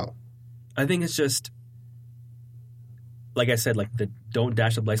 Wow. I think it's just, like I said, like the don't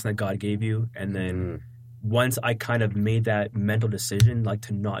dash the blessing that God gave you, and then once I kind of made that mental decision, like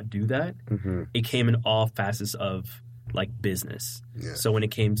to not do that, it came in all facets of like business. Yeah. So when it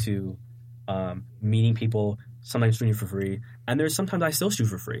came to meeting people, sometimes doing it for free, and there's sometimes I still shoot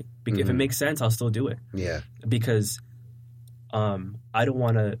for free. If it makes sense, I'll still do it. Yeah. Because I don't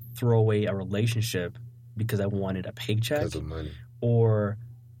want to throw away a relationship because I wanted a paycheck. Because of money. Or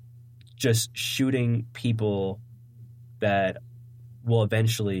just shooting people that will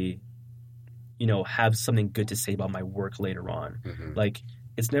eventually, you know, have something good to say about my work later on. Like,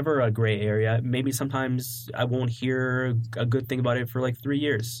 it's never a gray area. Maybe sometimes I won't hear a good thing about it for like 3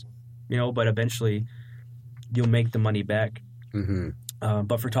 years, you know, but eventually you'll make the money back.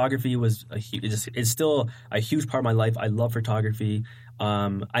 But photography was it's still a huge part of my life. I love photography.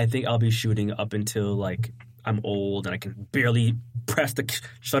 I think I'll be shooting up until like I'm old and I can barely press the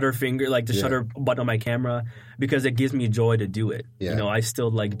shutter finger, like the shutter button on my camera, because it gives me joy to do it. Yeah. You know, I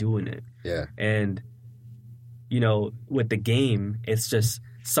still like doing it. Yeah. And, you know, with the game, it's just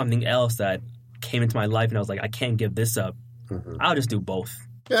something else that came into my life and I was like, I can't give this up. I'll just do both.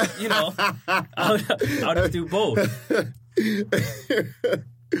 You know, I'll just do both.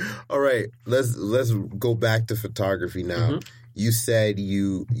 All right, let's go back to photography now. You said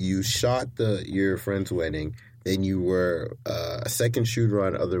you shot your friend's wedding, then you were a second shooter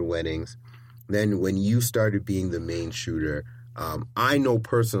on other weddings. Then when you started being the main shooter, I know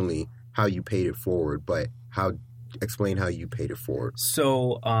personally how you paid it forward, but explain how you paid it forward.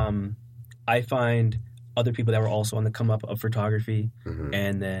 So I find other people that were also on the come up of photography,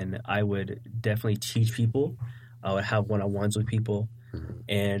 and then I would definitely teach people. I would have one-on-ones with people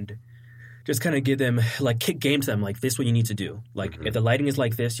and just kind of give them, like, kick game to them, like, this is what you need to do. Like, if the lighting is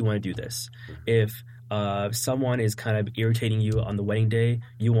like this, you want to do this. If someone is kind of irritating you on the wedding day,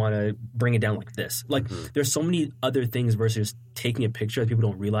 you want to bring it down like this. Like, there's so many other things versus taking a picture that people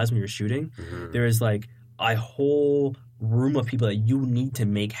don't realize when you're shooting. There is, like, a whole room of people that you need to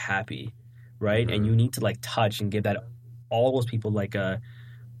make happy, right? And you need to, like, touch and give that all those people like a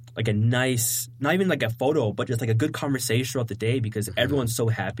nice, not even like a photo, but just like a good conversation throughout the day, because everyone's so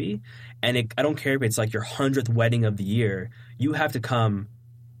happy. And I don't care if it's like your 100th wedding of the year, you have to come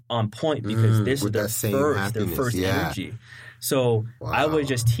on point because this is their first energy. So I would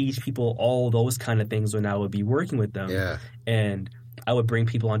just teach people all those kind of things when I would be working with them. Yeah. And I would bring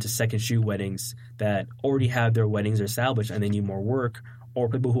people onto second shoot weddings that already have their weddings established and they need more work, or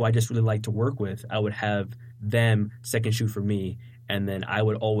people who I just really like to work with. I would have them second shoot for me. And then I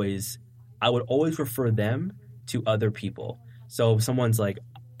would always refer them to other people. So if someone's like,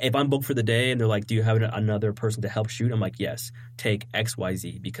 if I'm booked for the day and they're like, do you have another person to help shoot? I'm like, yes, take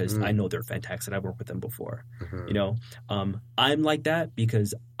XYZ because I know they're fantastic. I've worked with them before. You know, I'm like that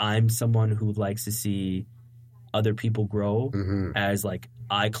because I'm someone who likes to see other people grow as, like,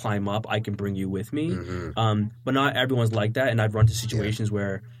 I climb up, I can bring you with me. But not everyone's like that. And I've run into situations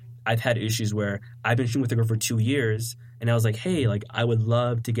where I've had issues where I've been shooting with a girl for 2 years and I was like, hey, like, I would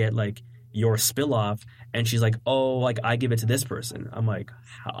love to get, like, your spill off. And she's like, oh, like, I give it to this person. I'm like,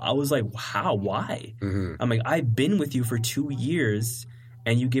 I was like, how? Why? I'm like, I've been with you for 2 years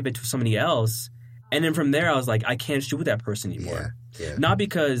and you give it to somebody else. And then from there, I was like, I can't shoot with that person anymore. Not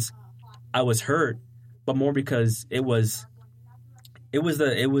because I was hurt, but more because it was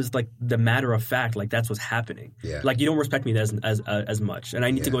like the matter of fact, like, that's what's happening. Like, you don't respect me as much, and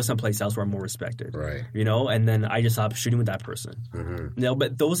I need to go someplace else where I'm more respected. Right. You know, and then I just stopped shooting with that person. You know,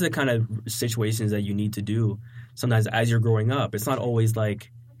 but those are the kind of situations that you need to do sometimes as you're growing up. It's not always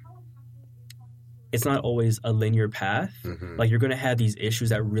a linear path. Like, you're going to have these issues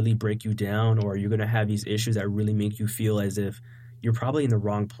that really break you down, or you're going to have these issues that really make you feel as if you're probably in the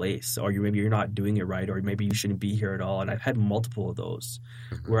wrong place, or maybe you're not doing it right, or maybe you shouldn't be here at all. And I've had multiple of those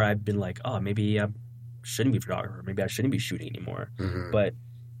where I've been like, oh, maybe I shouldn't be a photographer. Maybe I shouldn't be shooting anymore. But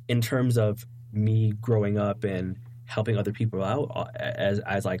in terms of me growing up and helping other people out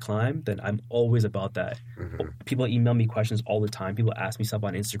as I climb, then I'm always about that. People email me questions all the time. People ask me stuff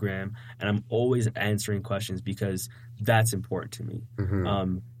on Instagram, and I'm always answering questions because that's important to me.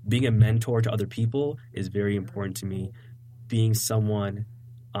 Being a mentor to other people is very important to me. Being someone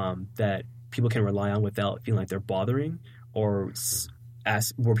that people can rely on without feeling like they're bothering, or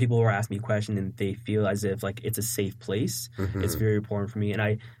where people are asking me questions and they feel as if, like, it's a safe place. It's very important for me. And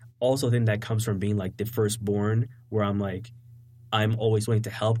I also think that comes from being, like, the firstborn, where I'm like, I'm always willing to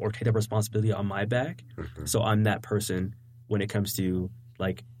help or take that responsibility on my back. So I'm that person when it comes to,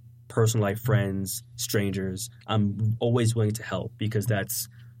 like, personal life, friends, strangers. I'm always willing to help because that's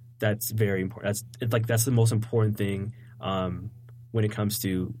very important. That's the most important thing when it comes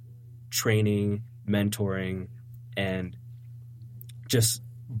to training, mentoring, and just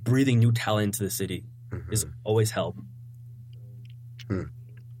breathing new talent into the city is always help.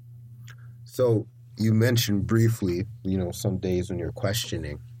 So you mentioned briefly, you know, some days when you're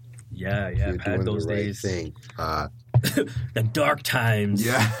questioning. Yeah, I've had those days. Thing. The dark times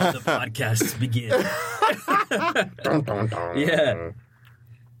of the podcast begin.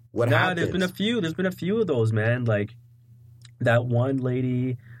 What happened? There's been a few of those, man. Like, that one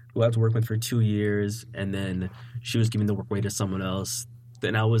lady who I was working with for 2 years, and then she was giving the work away to someone else.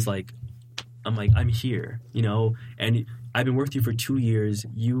 Then I was like, I'm here, you know, and I've been working with you for 2 years.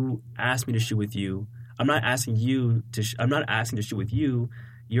 You asked me to shoot with you. I'm not asking to shoot with you.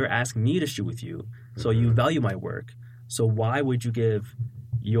 You're asking me to shoot with you. So you value my work. So why would you give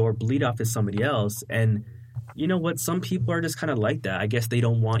your bleed off to somebody else? And you know what? Some people are just kind of like that. I guess they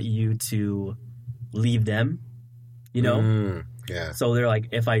don't want you to leave them, you know? Yeah. So they're like,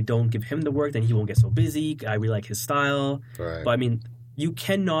 if I don't give him the work, then he won't get so busy. I really like his style. Right. But I mean, you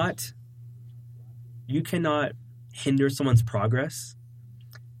cannot hinder someone's progress.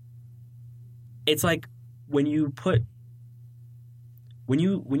 It's like when you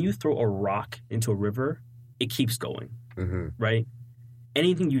throw a rock into a river, it keeps going, right?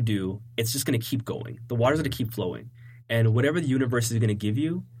 Anything you do, it's just going to keep going. The water's going to keep flowing. And whatever the universe is going to give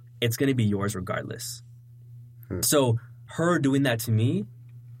you, it's going to be yours regardless. So her doing that to me,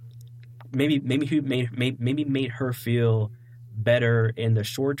 maybe made her feel better in the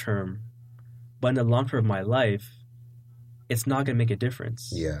short term, but in the long term of my life, it's not going to make a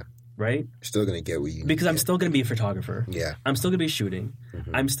difference. Yeah. Right? You're still going to get what you need. Because I'm still going to be a photographer. Yeah. I'm still going to be shooting.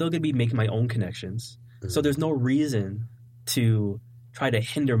 I'm still going to be making my own connections. So there's no reason to try to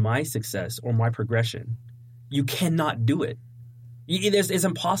hinder my success or my progression. You cannot do it. It's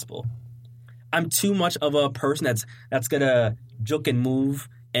impossible. I'm too much of a person that's going to juke and move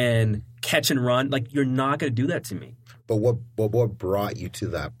and catch and run. Like, you're not going to do that to me. But what brought you to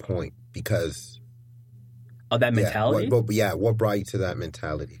that point? Because of that mentality? What brought you to that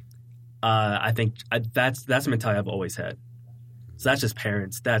mentality? I think that's the mentality I've always had. So that's just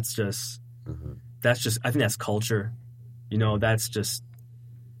parents. That's just I think that's culture. You know, that's just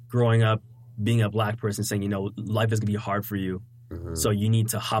growing up, being a black person, saying, you know, life is going to be hard for you. So you need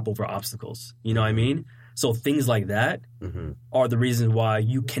to hop over obstacles. You know what I mean? So things like that are the reasons why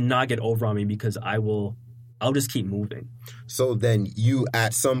you cannot get over on me, because I'll just keep moving. So then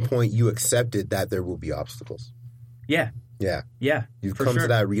at some point, you accepted that there will be obstacles. Yeah. Yeah. Yeah. You've come to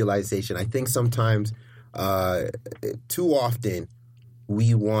that realization. I think sometimes, too often,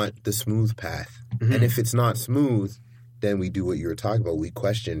 we want the smooth path. And if it's not smooth, then we do what you were talking about. We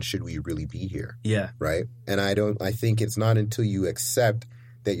question, should we really be here? Yeah. Right? And I think it's not until you accept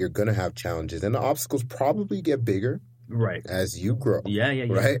that you're going to have challenges. And the obstacles probably get bigger. Right. As you grow. Yeah.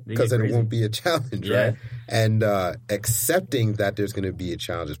 Right? Because it won't be a challenge, yeah. right? And accepting that there's going to be a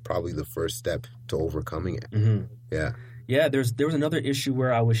challenge is probably the first step to overcoming it. Yeah. Yeah, there was another issue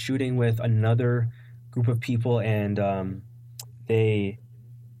where I was shooting with another group of people, and they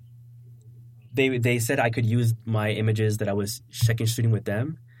said I could use my images that I was shooting with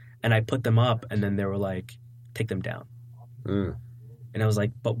them, and I put them up, and then they were like, take them down. And I was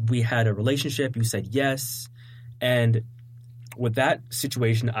like, but we had a relationship. You said yes. And with that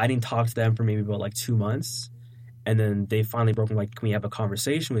situation, I didn't talk to them for maybe about like 2 months. And then they finally broke me, like, can we have a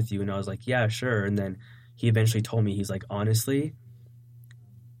conversation with you? And I was like, yeah, sure. And then he eventually told me, he's like, honestly,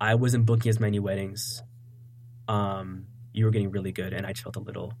 I wasn't booking as many weddings. You were getting really good. And I felt a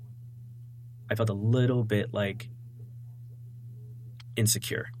little bit like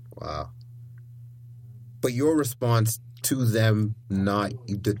insecure. Wow. But your response to them telling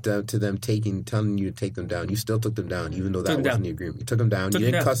you to take them down, you still took them down, even though that wasn't the agreement. You took them down. You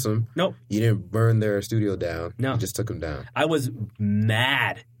didn't cuss them. Nope. You didn't burn their studio down. No. You just took them down. I was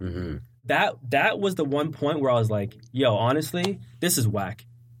mad. That was the one point where I was like, yo, honestly, this is whack.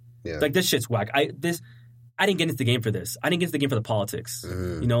 Yeah. Like, this shit's whack. I didn't get into the game for this. I didn't get into the game for the politics.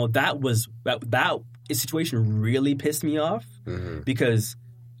 You know, that situation really pissed me off because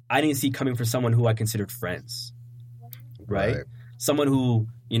I didn't see coming from someone who I considered friends. Right? Someone who,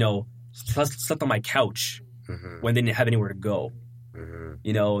 you know, slept on my couch when they didn't have anywhere to go.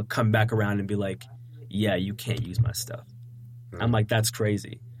 You know, come back around and be like, yeah, you can't use my stuff. I'm like, that's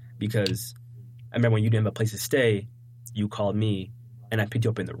crazy. Because I remember when you didn't have a place to stay, you called me and I picked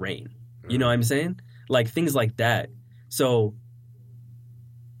you up in the rain. You know what I'm saying? Like, things like that. So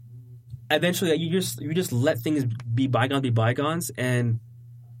eventually you just let things be bygones, and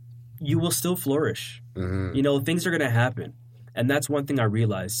you will still flourish. You know, things are going to happen. And that's one thing I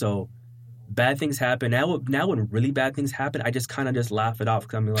realized. So bad things happen. Now when really bad things happen, I just kind of just laugh it off,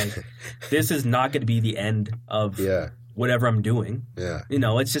 because I'm like, this is not going to be the end of whatever I'm doing. Yeah. You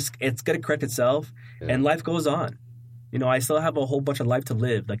know, it's going to correct itself, and life goes on. You know, I still have a whole bunch of life to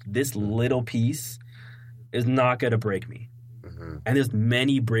live. Like, this little piece is not going to break me. And there's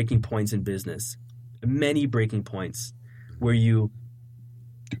many breaking points in business. Many breaking points where you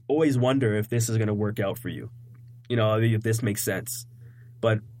always wonder if this is going to work out for you. You know, if this makes sense.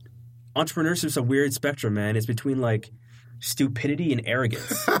 But entrepreneurship is a weird spectrum, man. It's between, like, stupidity and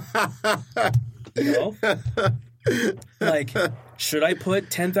arrogance. You know? Like, should I put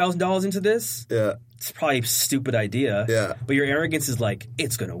 $10,000 into this? Yeah. It's probably a stupid idea. Yeah. But your arrogance is like,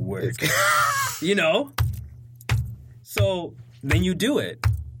 it's going to work. You know? So then you do it.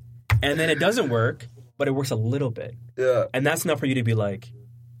 And then it doesn't work, but it works a little bit. Yeah. And that's enough for you to be like,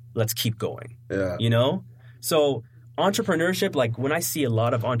 let's keep going. Yeah. You know? So entrepreneurship, like, when I see a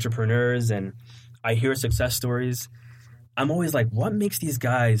lot of entrepreneurs and I hear success stories. I'm always like, what makes these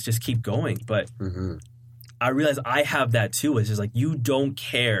guys just keep going? But I realize I have that too. It's just like, you don't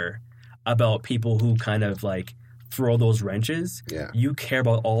care about people who kind of like throw those wrenches. Yeah. You care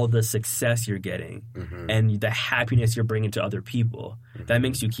about all the success you're getting and the happiness you're bringing to other people. That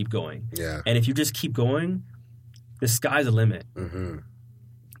makes you keep going. Yeah. And if you just keep going, the sky's the limit.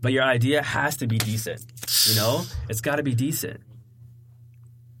 But your idea has to be decent. You know? It's got to be decent.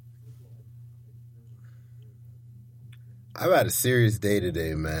 I've had a serious day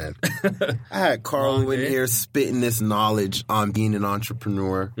today, man. I had Carl in here spitting this knowledge on being an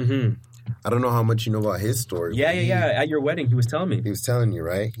entrepreneur. I don't know how much you know about his story. Yeah. At your wedding, he was telling me. He was telling you,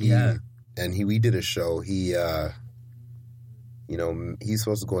 right? We did a show. He, he's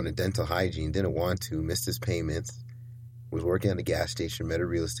supposed to go into dental hygiene, didn't want to, missed his payments. Was working at a gas station, met a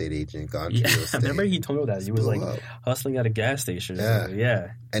real estate agent, got into real estate. I remember he told me that. He was like hustling at a gas station. Yeah.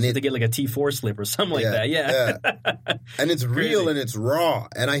 And to get like a T4 slip or something like that. Yeah. And it's real and it's raw.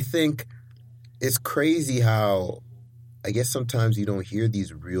 And I think it's crazy how, I guess sometimes you don't hear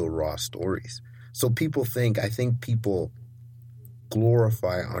these real raw stories. So I think people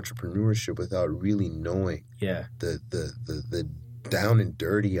glorify entrepreneurship without really knowing the down and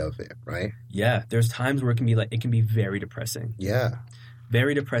dirty of it, right? Yeah, there's times where it can be very depressing. Yeah.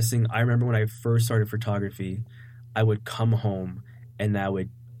 Very depressing. I remember when I first started photography, I would come home and I would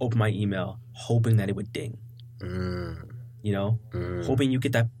open my email hoping that it would ding. You know? Hoping you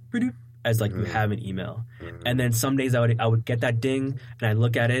get that as like you have an email. And then some days I would get that ding and I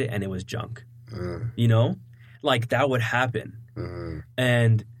look at it and it was junk. You know? Like that would happen.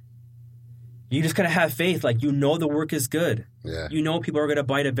 And you just gotta have faith. Like, you know the work is good. Yeah. You know people are gonna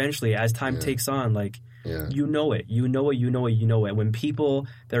bite eventually as time takes on. Like, you know it. You know it. When people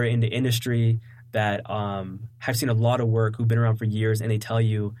that are in the industry that have seen a lot of work, who've been around for years, and they tell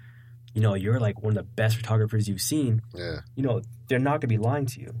you, you know, you're like one of the best photographers you've seen, you know, they're not gonna be lying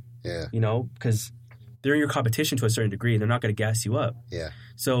to you. Yeah. You know, because they're in your competition to a certain degree. They're not gonna gas you up. Yeah.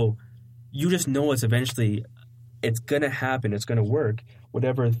 So you just know it's gonna happen. It's gonna work.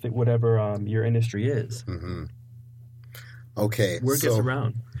 Whatever your industry is. Okay. Word gets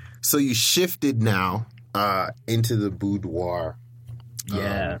around. So you shifted now into the boudoir.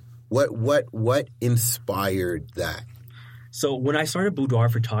 Yeah. What inspired that? So when I started boudoir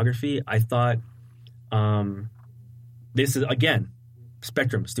photography, I thought this is, again,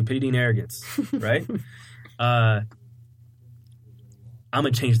 spectrum, stupidity and arrogance, right? I'm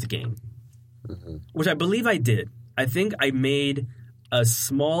going to change the game, which I believe I did. I think I made a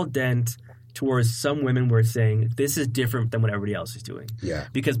small dent towards some women were saying this is different than what everybody else is doing. Yeah.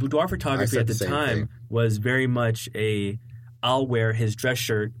 Because boudoir photography at the time was very much I'll wear his dress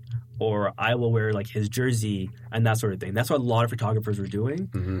shirt or I will wear like his jersey and that sort of thing. That's what a lot of photographers were doing.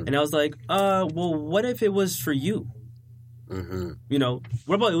 And I was like, well, what if it was for you? You know,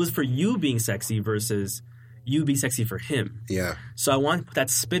 what about it was for you being sexy versus you be sexy for him? Yeah. So I want to put that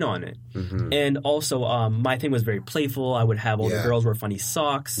spin on it. And also, my thing was very playful. I would have all the girls wear funny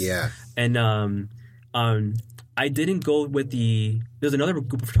socks. Yeah. And I didn't go with there's another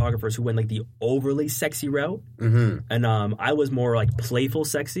group of photographers who went like the overly sexy route. And I was more like playful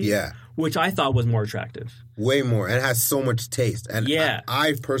sexy. Yeah. Which I thought was more attractive. Way more. And it has so much taste. And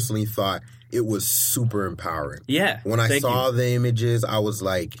I personally thought it was super empowering. Yeah. When I saw the images, I was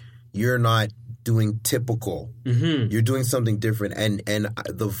like, you're not doing typical. You're doing something different. And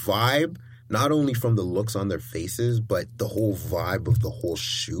the vibe, not only from the looks on their faces, but the whole vibe of the whole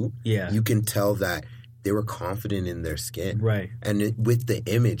shoot. Yeah. You can tell that they were confident in their skin. Right. And with the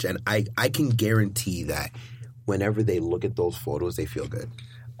image. And I can guarantee that whenever they look at those photos, they feel good.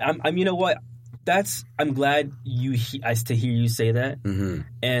 You know what? I'm glad to hear you say that.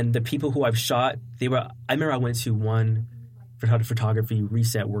 And the people who I've shot, I remember I went to one photography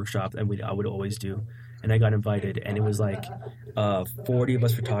reset workshop that I would always do, and I got invited, and it was like 40 of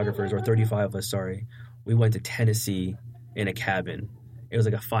us photographers, or 35 of us, sorry. We went to Tennessee in a cabin. It was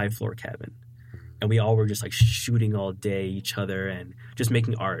like a 5-floor cabin, and we all were just like shooting all day each other and just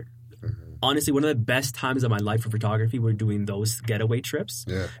making art. Honestly, one of the best times of my life for photography were doing those getaway trips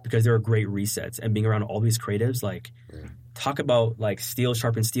because they were great resets, and being around all these creatives, like talk about like steel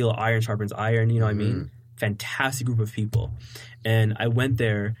sharpens steel, iron sharpens iron, you know what I mean? Fantastic group of people. And I went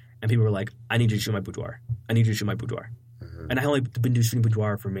there and people were like, I need you to shoot my boudoir. I need you to shoot my boudoir. And I only been shooting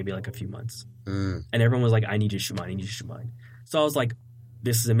boudoir for maybe like a few months. And everyone was like, I need you to shoot mine. I need you to shoot mine. So I was like,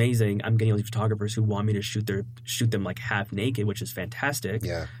 this is amazing. I'm getting all these photographers who want me to shoot them like half naked, which is fantastic.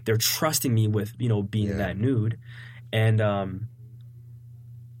 Yeah. They're trusting me with, being that nude. And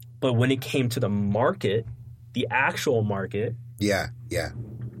but when it came to the market, the actual market.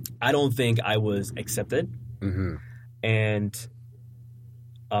 I don't think I was accepted. Mm-hmm. And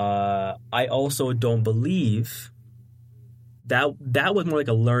I also don't believe that was more like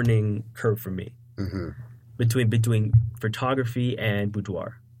a learning curve for me between photography and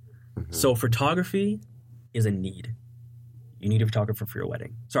boudoir. Mm-hmm. So photography is a need. You need a photographer for your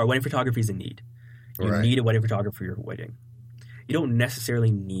wedding. Sorry, wedding photography is a need. You need a wedding photographer for your wedding. You don't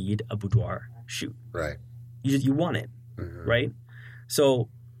necessarily need a boudoir shoot. Right. You want it, right? So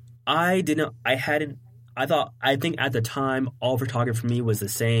I think at the time, all photography for me was the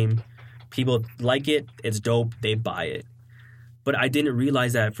same. People like it, it's dope, they buy it. But I didn't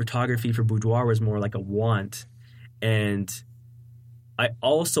realize that photography for boudoir was more like a want. And I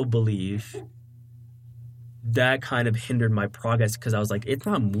also believe that kind of hindered my progress because I was like, it's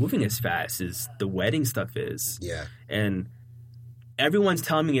not moving as fast as the wedding stuff is. Yeah. And everyone's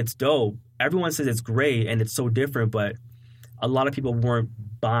telling me it's dope. Everyone says it's great and it's so different, but a lot of people weren't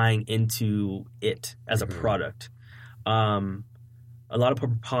buying into it as a product. A lot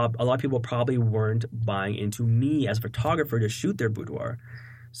of people probably weren't buying into me as a photographer to shoot their boudoir.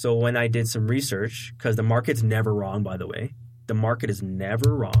 So when I did some research, because the market's never wrong, by the way, the market is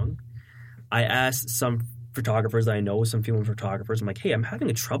never wrong. I asked some photographers I know, some female photographers, I'm like, hey, I'm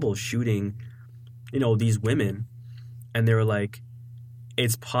having trouble shooting, these women. And they were like,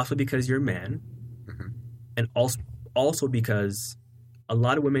 it's possibly because you're a man. Mm-hmm. And also because a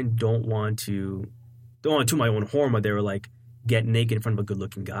lot of women don't want to toot my own horn, but they were like, get naked in front of a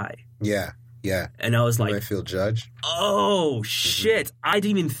good-looking guy. Yeah, yeah. And I was like... You might feel judged. Oh, shit. I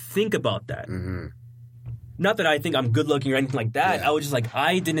didn't even think about that. Mm-hmm. Not that I think I'm good-looking or anything like that. Yeah. I was just like,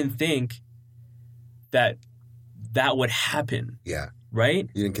 I didn't think that would happen. Yeah. Right?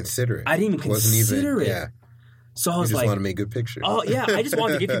 You didn't consider it. I didn't even consider it. Yeah. So I was you like... just want to make good pictures. Oh, yeah. I just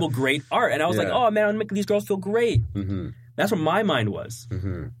wanted to give people great art. And I was like, oh, man, I'm making these girls feel great. Mm-hmm. That's what my mind was.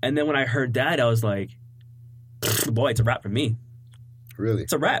 Mm-hmm. And then when I heard that, I was like... Boy, it's a wrap for me. Really?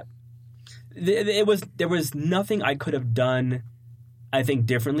 It's a wrap. There was nothing I could have done, I think,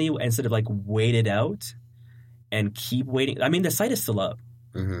 differently instead of like wait it out and keep waiting. I mean, the site is still up,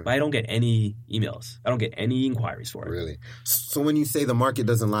 but I don't get any emails. I don't get any inquiries for it. Really? So when you say the market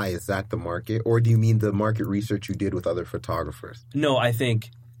doesn't lie, is that the market? Or do you mean the market research you did with other photographers? No, I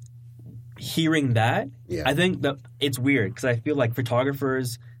think hearing that, I think that it's weird because I feel like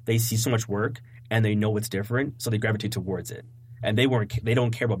photographers, they see so much work and they know what's different, so they gravitate towards it. And they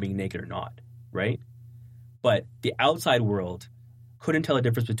don't care about being naked or not, right? But the outside world couldn't tell the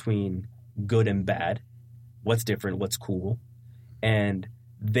difference between good and bad, what's different, what's cool. And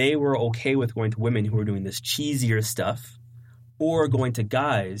they were okay with going to women who were doing this cheesier stuff or going to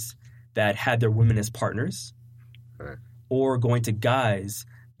guys that had their women as partners or going to guys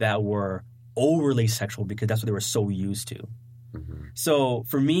that were overly sexual because that's what they were so used to. Mm-hmm. So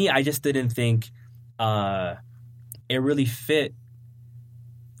for me, I just didn't think it really fit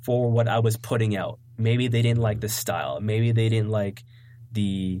for what I was putting out. Maybe they didn't like the style. Maybe they didn't like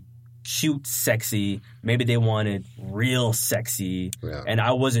the cute sexy. Maybe they wanted real sexy. Yeah. And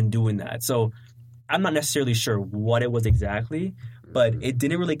I wasn't doing that. So I'm not necessarily sure what it was exactly, but it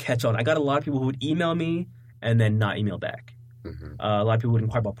didn't really catch on. I got a lot of people who would email me and then not email back. Mm-hmm. A lot of people would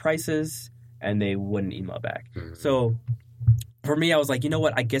inquire about prices and they wouldn't email back. Mm-hmm. So for me, I was like, you know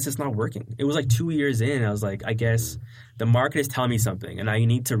what? I guess it's not working. It was like 2 years in. I was like, I guess the market is telling me something, and I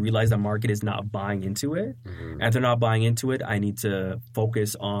need to realize the market is not buying into it. Mm-hmm. And if they're not buying into it, I need to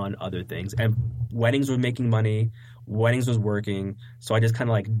focus on other things. And weddings were making money. Weddings was working. So I just kind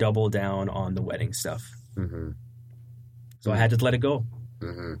of like doubled down on the wedding stuff. Mm-hmm. So I had to let it go.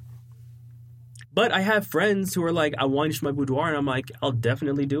 Mm-hmm. But I have friends who are like, I want to shoot my boudoir, and I'm like, I'll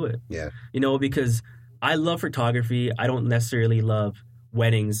definitely do it. Yeah. Because I love photography. I don't necessarily love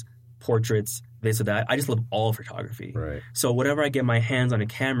weddings, portraits, this or that. I just love all photography. Right. So whenever I get my hands on a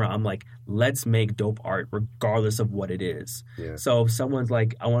camera, I'm like, let's make dope art regardless of what it is. Yeah. So if someone's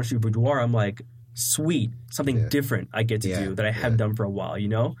like, I want to shoot boudoir, I'm like, sweet, something different I get to do that I haven't done for a while,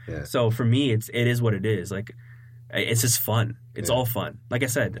 Yeah. So for me, it is what it is. Like, it's just fun. It's all fun. Like I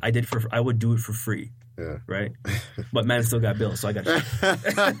said, I would do it for free. Yeah. Right? But man still got bills, so I got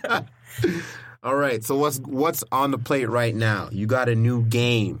to. All right, so what's on the plate right now? You got a new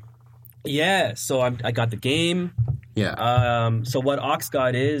game. Yeah, so I got the game. Yeah. So what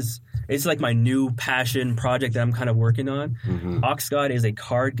OxGod is, it's like my new passion project that I'm kind of working on. Mm-hmm. OxGod is a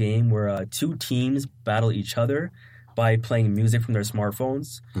card game where two teams battle each other by playing music from their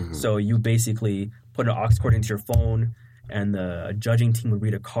smartphones. Mm-hmm. So you basically put an aux cord into your phone, and the judging team would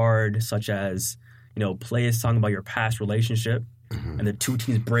read a card such as, play a song about your past relationship. Mm-hmm. And the two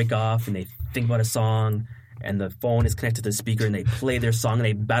teams break off and they think about a song and the phone is connected to the speaker, and they play their song, and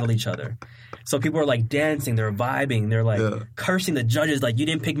they battle each other. So people are like dancing, they're vibing, they're like cursing the judges, like, you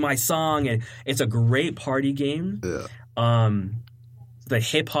didn't pick my song, and it's a great party game. The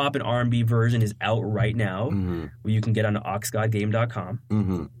hip hop and R&B version is out right now, where you can get on oxgodgame.com.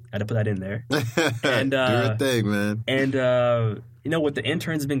 I had to put that in there. And do your thing, man. And with the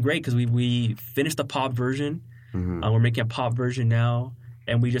interns, has been great because we finished the pop version. We're making a pop version now,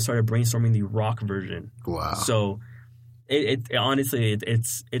 and we just started brainstorming the rock version. Wow! So it honestly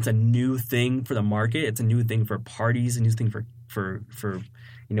it's a new thing for the market. It's a new thing for parties, a new thing for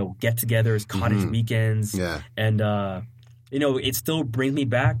get-togethers, cottage weekends. Yeah, and it still brings me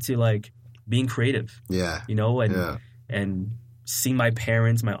back to like being creative. Yeah, and seeing my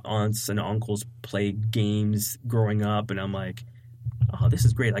parents, my aunts and uncles play games growing up, and I'm like, oh, this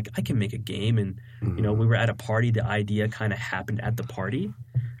is great. Like, I can make a game. And, we were at a party. The idea kind of happened at the party.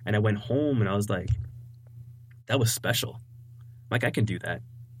 And I went home and I was like, that was special. Like, I can do that.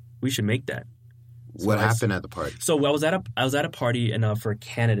 We should make that. So what happened at the party? So I was at a party for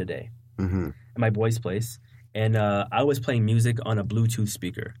Canada Day at my boy's place. And I was playing music on a Bluetooth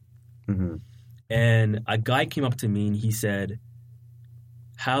speaker. And a guy came up to me and he said,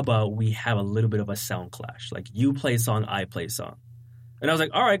 how about we have a little bit of a sound clash? Like, you play a song, I play a song. And I was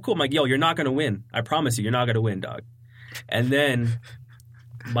like, all right, cool. I'm like, yo, you're not going to win. I promise you, you're not going to win, dog. And then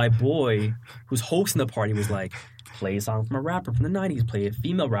my boy, who's hosting the party, was like, play a song from a rapper from the 90s, play a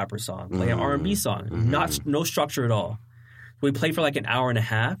female rapper song, play an R&B song. No structure at all. We played for like an hour and a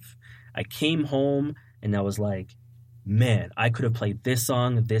half. I came home, and I was like, man, I could have played this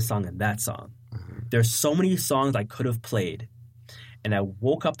song, and that song. There's so many songs I could have played. And I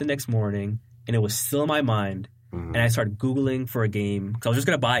woke up the next morning, and it was still in my mind. And I started Googling for a game because I was just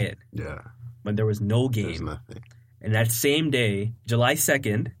going to buy it. Yeah. But there was no game. There's nothing. And that same day, July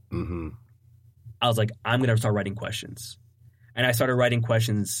 2nd, I was like, I'm going to start writing questions. And I started writing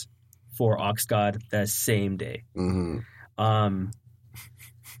questions for Oxgod that same day. Maybe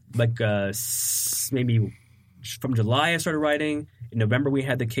from July I started writing. In November we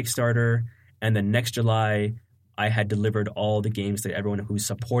had the Kickstarter. And the next July I had delivered all the games to everyone who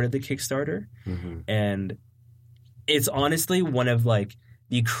supported the Kickstarter. And it's honestly one of like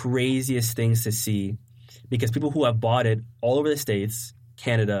the craziest things to see, because people who have bought it all over the States,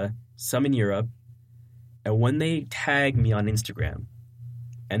 Canada, some in Europe, and when they tag me on Instagram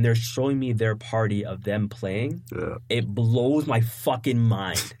and they're showing me their party of them playing, it blows my fucking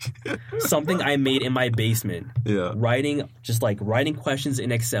mind. Something I made in my basement, writing questions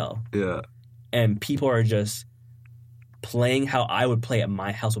in Excel, and people are just playing how I would play at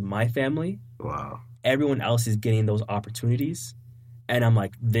my house with my family. Wow. Everyone else is getting those opportunities. And I'm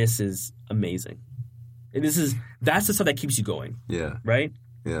like, this is amazing. And that's the stuff that keeps you going. Yeah. Right?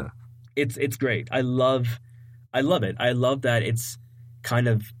 Yeah. It's great. I love it. I love that it's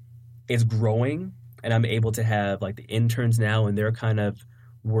growing, and I'm able to have like the interns now, and they're kind of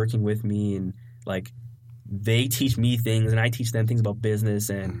working with me, and like they teach me things and I teach them things about business.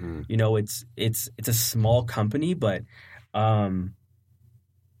 And it's a small company, but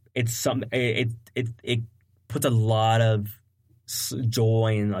it's something. It puts a lot of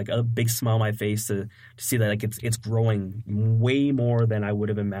joy and like a big smile on my face to see that like it's growing way more than I would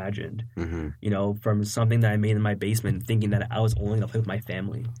have imagined. From something that I made in my basement, thinking that I was only gonna play with my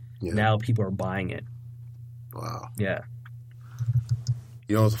family. Now people are buying it. Wow. Yeah.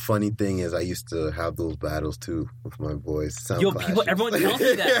 You know, the funny thing is, I used to have those battles too with my boys. Everyone tells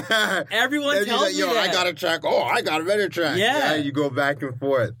me that. Everyone tells me that. I got a track. Oh, I got a better track. Yeah. You go back and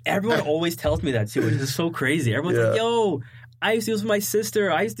forth. Everyone always tells me that too, which is so crazy. Everyone's like, yo, I used to do this with my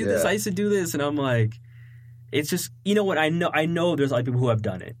sister. I used to do this. I used to do this. And I'm like, it's just, you know what? I know there's a lot of people who have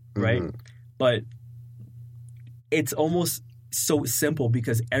done it, right? But it's almost so simple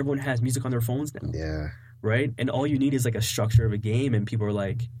because everyone has music on their phones now. Yeah. Right? And all you need is like a structure of a game, and people are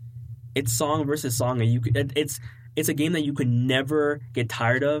like, it's song versus song, and it's a game that you can never get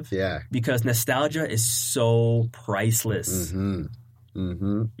tired of. Yeah. Because nostalgia is so priceless. You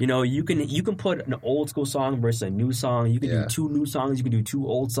can put an old school song versus a new song. You can do two new songs. You can do two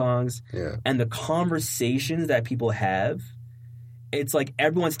old songs. Yeah. And the conversations that people have, it's like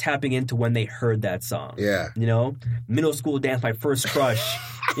everyone's tapping into when they heard that song. Yeah. Middle school dance, my first crush.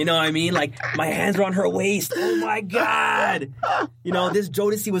 You know what I mean? Like, my hands are on her waist. Oh, my God. This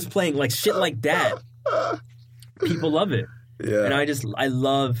Jodeci was playing, like, shit like that. People love it. Yeah. And I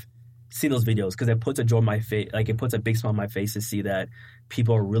love seeing those videos because it puts a joy on my face. Like, it puts a big smile on my face to see that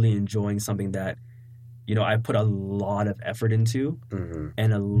people are really enjoying something that, I put a lot of effort into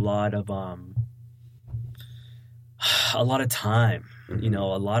and a lot of time. You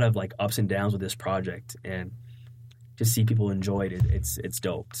know, a lot of like ups and downs with this project, and to see people enjoy it, it's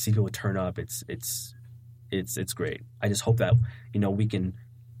dope. To see people turn up, it's great. I just hope that, you know, we can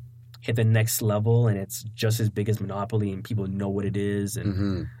hit the next level and it's just as big as Monopoly and people know what it is,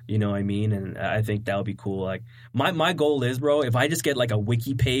 and you know what I mean? And I think that would be cool. Like my goal is, bro, if I just get like a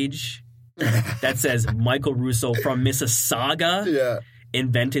wiki page that says Michael Russo from Mississauga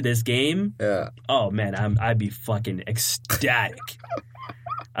invented this game. Yeah. Oh man, I'd be fucking ecstatic.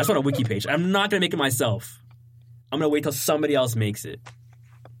 I just want a wiki page. I'm not gonna make it myself. I'm gonna wait till somebody else makes it.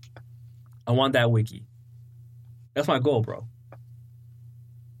 I want that wiki. That's my goal, bro.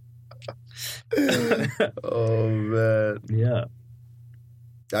 Oh man. Yeah.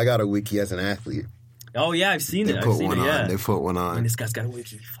 I got a wiki as an athlete. Oh yeah, I've seen it. I've seen it. Yeah. They put one on. And this guy's got a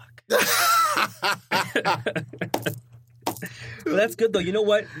wiki. Fuck. Well, that's good though. You know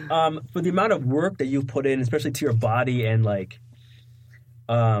what? For the amount of work that you've put in, especially to your body and like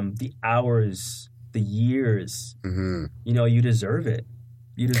the hours, the years, you know, you deserve it.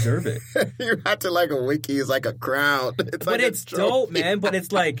 You deserve it. You have to like a wiki is like a crown. But like it's dope, man. But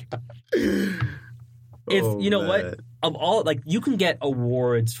it's like, it's you know what? Of all, like you can get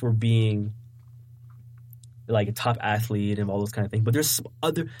awards for being like a top athlete and all those kind of things. But there's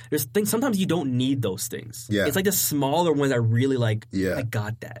things sometimes you don't need those things. Yeah. It's like the smaller ones that really like, I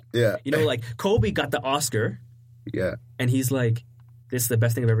got that. Yeah. You know, like Kobe got the Oscar. Yeah. And he's like, this is the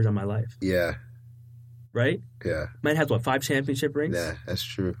best thing I've ever done in my life. Yeah. Right? Yeah. Man has what, 5 championship rings? Yeah, that's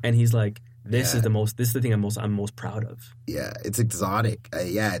true. And he's like, this is the thing I'm most proud of. Yeah, it's exotic.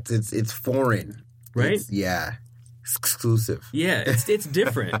 It's foreign. Right? It's exclusive. Yeah, it's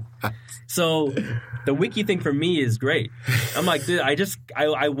different. So the wiki thing for me is great. I'm like, dude, I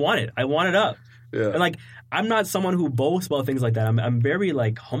want it. I want it up. Yeah. And like, I'm not someone who boasts about things like that. I'm very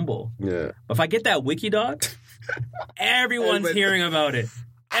like humble. Yeah. But if I get that wiki, dog, everyone's hearing about it.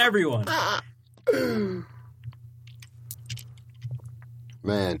 Everyone.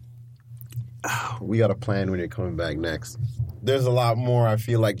 Man, we got a plan when you're coming back next. There's a lot more. I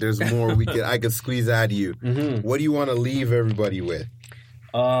feel like there's more I could squeeze out of you. What do you want to leave everybody with?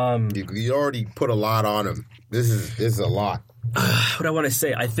 You already put a lot on them. This is a lot. What I want to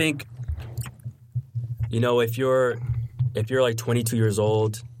say, I think, you know, if you're like 22 years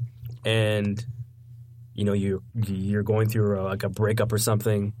old and you know you're going through like a breakup or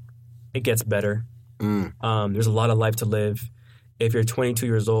something, it gets better. There's a lot of life to live. If you're 22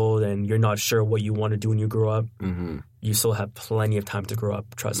 years old and you're not sure what you want to do when you grow up, you still have plenty of time to grow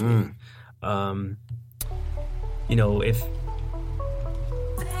up. Trust me. You know, if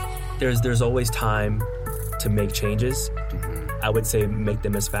there's always time to make changes, I would say make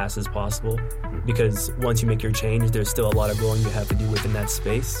them as fast as possible, because once you make your change, there's still a lot of growing you have to do within that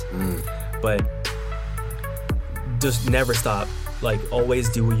space. But just never stop. Like, always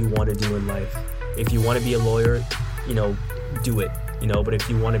do what you want to do in life. If you want to be a lawyer, you know, do it, you know, but if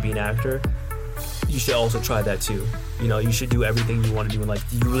you want to be an actor, you should also try that too. You know, you should do everything you want to do in life.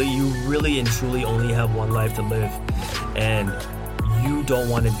 You really and truly only have one life to live, and you don't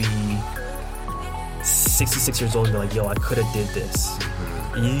want to be 66 years old and be like, yo, I could have did this.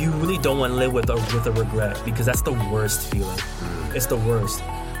 You really don't want to live with a regret, because that's the worst feeling. It's the worst.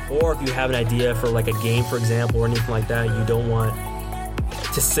 Or if you have an idea for like a game, for example, or anything like that, you don't want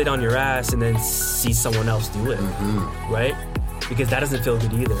to sit on your ass and then see someone else do it, right? Because that doesn't feel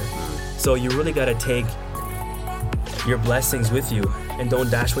good either. So you really got to take your blessings with you and don't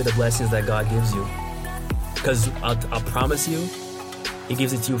dash away the blessings that God gives you. Because I'll promise you, He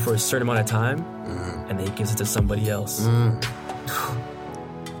gives it to you for a certain amount of time, and then He gives it to somebody else.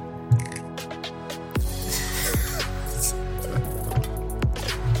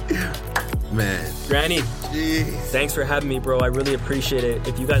 Man. Granny, jeez, thanks for having me, bro. I really appreciate it.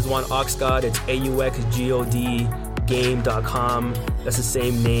 If you guys want AuxGod, it's AUXGODgame.com. That's the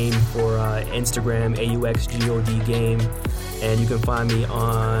same name for Instagram, AUXGODgame. And you can find me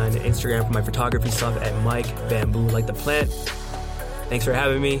on Instagram for my photography stuff at Mike Bamboo Like the Plant. Thanks for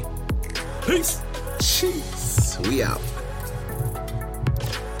having me. Peace. Jeez. We out.